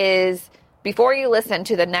 is before you listen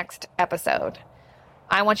to the next episode,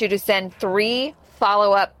 I want you to send 3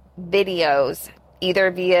 follow-up videos,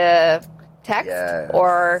 either via text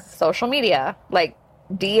or social media, like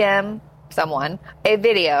DM someone a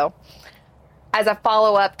video as a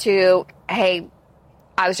follow-up to, hey,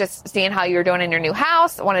 I was just seeing how you're doing in your new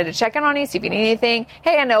house. I wanted to check in on you, see if you need anything.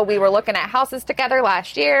 Hey, I know we were looking at houses together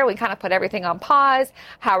last year. We kind of put everything on pause.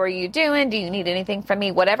 How are you doing? Do you need anything from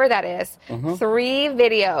me? Whatever that is. 3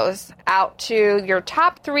 videos out to your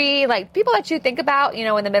top 3, like people that you think about,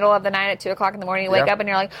 in the middle of the night at 2 o'clock in the morning, you wake up and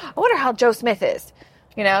you're like, I wonder how Joe Smith is,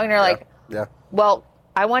 and you're like, well,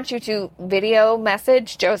 I want you to video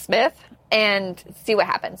message Joe Smith and see what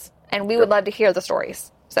happens. And we would love to hear the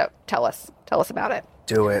stories. So tell us about it.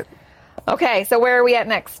 Do it. Okay, so where are we at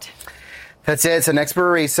next? That's it. So next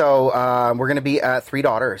brewery. So we're going to be at Three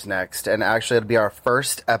Daughters next. And actually it'll be our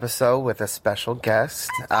first episode with a special guest.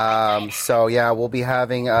 We'll be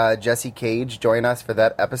having Jesse Cage join us for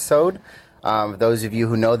that episode. Those of you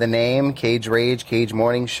who know the name, Cage Rage, Cage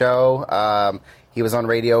Morning Show. He was on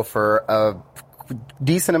radio for a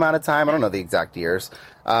decent amount of time. I don't know the exact years.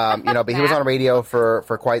 But he was on radio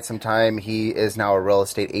for quite some time. He is now a real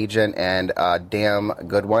estate agent and a damn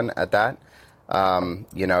good one at that.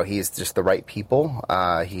 He's just the right people.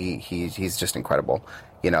 He's just incredible.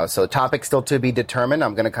 So topic still to be determined.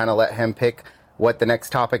 I'm going to kind of let him pick what the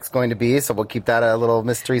next topic's going to be. So we'll keep that a little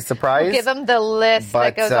mystery surprise. We'll give him the list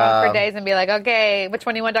that goes on for days and be like, okay, which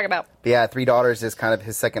one do you want to talk about? Yeah, Three Daughters is kind of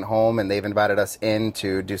his second home, and they've invited us in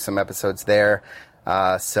to do some episodes there.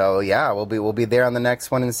 We'll be there on the next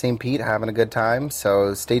one in St. Pete, having a good time.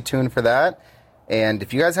 So stay tuned for that. And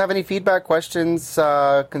if you guys have any feedback, questions,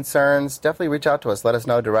 concerns, definitely reach out to us. Let us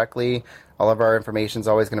know directly. All of our information is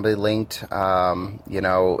always going to be linked,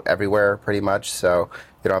 everywhere pretty much. So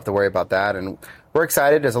you don't have to worry about that. And we're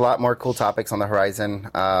excited. There's a lot more cool topics on the horizon.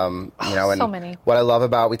 So many. What I love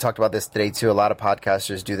about, we talked about this today too, a lot of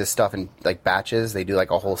podcasters do this stuff in like batches. They do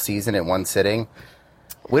like a whole season in one sitting.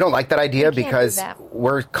 We don't like that idea because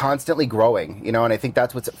we're constantly growing, and I think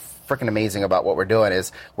that's what's freaking amazing about what we're doing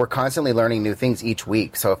is we're constantly learning new things each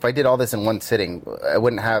week. So if I did all this in one sitting, I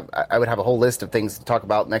would have a whole list of things to talk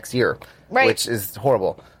about next year, which is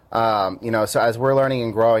horrible. So as we're learning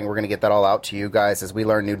and growing, we're going to get that all out to you guys as we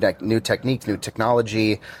learn new techniques, new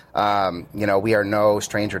technology. We are no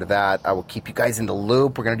stranger to that. I will keep you guys in the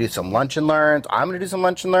loop. We're going to do some lunch and learns. I'm going to do some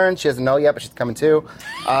lunch and learns. She doesn't know yet, but she's coming too.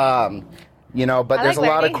 But there's a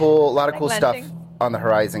lot of cool stuff on the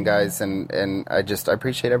horizon, guys, and I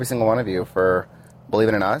appreciate every single one of you for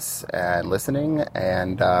believing in us and listening,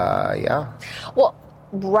 and Well,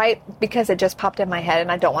 right, because it just popped in my head,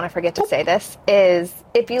 and I don't want to forget to say this, is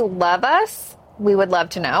if you love us, we would love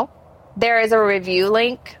to know. There is a review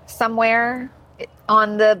link somewhere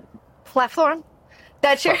on the platform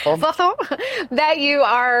that you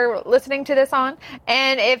are listening to this on,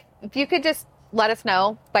 and if you could just let us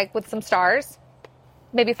know, like with some stars,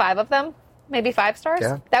 maybe 5 of them, maybe 5 stars.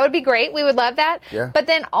 Yeah. That would be great. We would love that. Yeah. But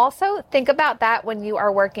then also think about that when you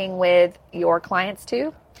are working with your clients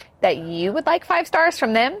too, that you would like 5 stars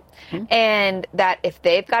from them. Mm-hmm. And that if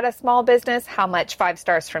they've got a small business, how much 5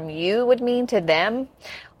 stars from you would mean to them.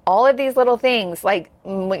 All of these little things, like,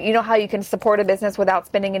 how you can support a business without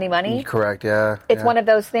spending any money? Correct, yeah. It's one of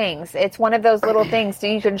those things. It's one of those little things. So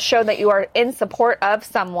you can show that you are in support of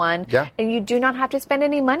someone, and you do not have to spend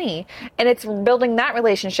any money. And it's building that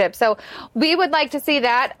relationship. So we would like to see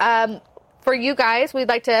that. For you guys, we'd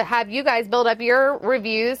like to have you guys build up your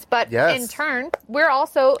reviews, but in turn, we're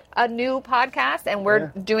also a new podcast and we're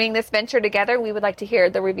doing this venture together. We would like to hear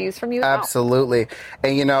the reviews from you. Absolutely.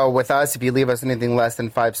 And with us, if you leave us anything less than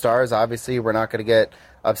 5 stars, obviously we're not going to get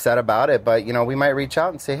upset about it, but we might reach out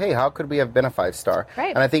and say, hey, how could we have been a 5-star? Right.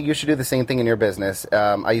 And I think you should do the same thing in your business.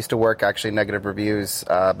 I used to work actually negative reviews,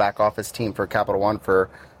 back office team for Capital One for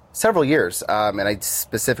several years. And I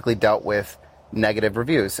specifically dealt with negative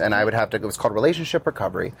reviews, and I would have to, it was called relationship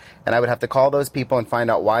recovery, and I would have to call those people and find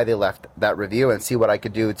out why they left that review and see what I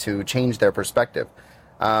could do to change their perspective.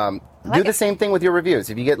 Do the same thing with your reviews.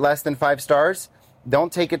 If you get less than 5 stars,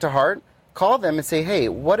 don't take it to heart. Call them and say, hey,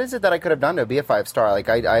 what is it that I could have done to be a 5-star? Like,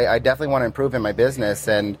 I definitely want to improve in my business,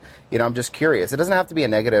 and, I'm just curious. It doesn't have to be a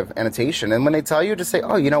negative annotation. And when they tell you, just say,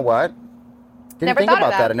 oh, you know what? Didn't think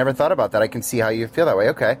about that. I never thought about that. I can see how you feel that way.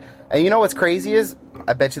 Okay. And what's crazy is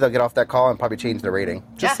I bet you they'll get off that call and probably change their rating.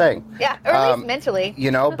 Just saying. Yeah, or at least mentally.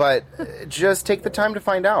 But just take the time to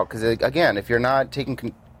find out. Because, again, if you're not taking,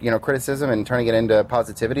 criticism and turning it into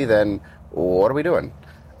positivity, then what are we doing?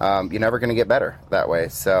 You're never going to get better that way.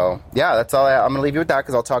 So, that's all. I'm going to leave you with that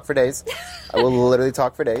because I'll talk for days. I will literally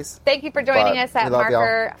talk for days. Thank you for joining us at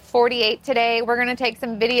Marker 48 today. We're going to take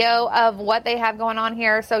some video of what they have going on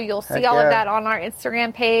here. So you'll see all of that on our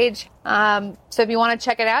Instagram page. So if you want to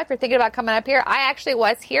check it out, if you're thinking about coming up here, I actually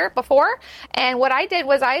was here before. And what I did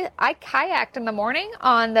was I kayaked in the morning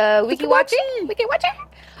on the Wiki Watching.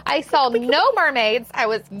 I saw no mermaids. I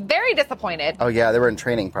was very disappointed. Oh, yeah. They were in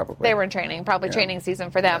training, probably. They were in training. Probably training season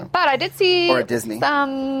for them. Yeah. But I did see or at Disney.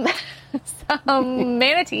 some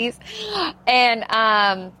manatees. And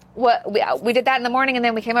we did that in the morning, and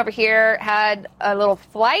then we came over here, had a little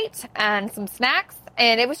flight and some snacks.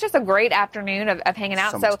 And it was just a great afternoon of hanging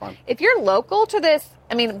out. So if you're local to this,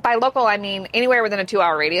 by local, I mean anywhere within a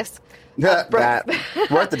 2-hour radius. Worth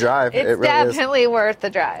the drive. It's really definitely worth the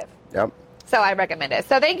drive. Yep. So I recommend it.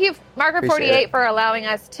 So thank you, Marker 48, for allowing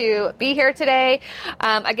us to be here today.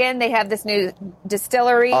 Again, they have this new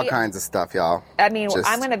distillery. All kinds of stuff, y'all. I'm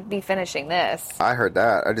going to be finishing this. I heard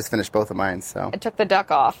that. I just finished both of mine, so. I took the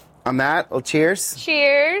duck off. On that, well, cheers.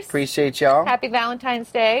 Cheers. Appreciate y'all. Happy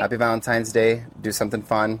Valentine's Day. Happy Valentine's Day. Do something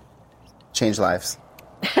fun. Change lives.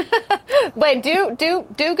 Wait, do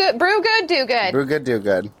good. Brew good, do good. Brew good, do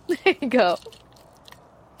good. There you go.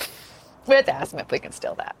 We have to ask him if we can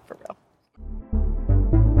steal that for real.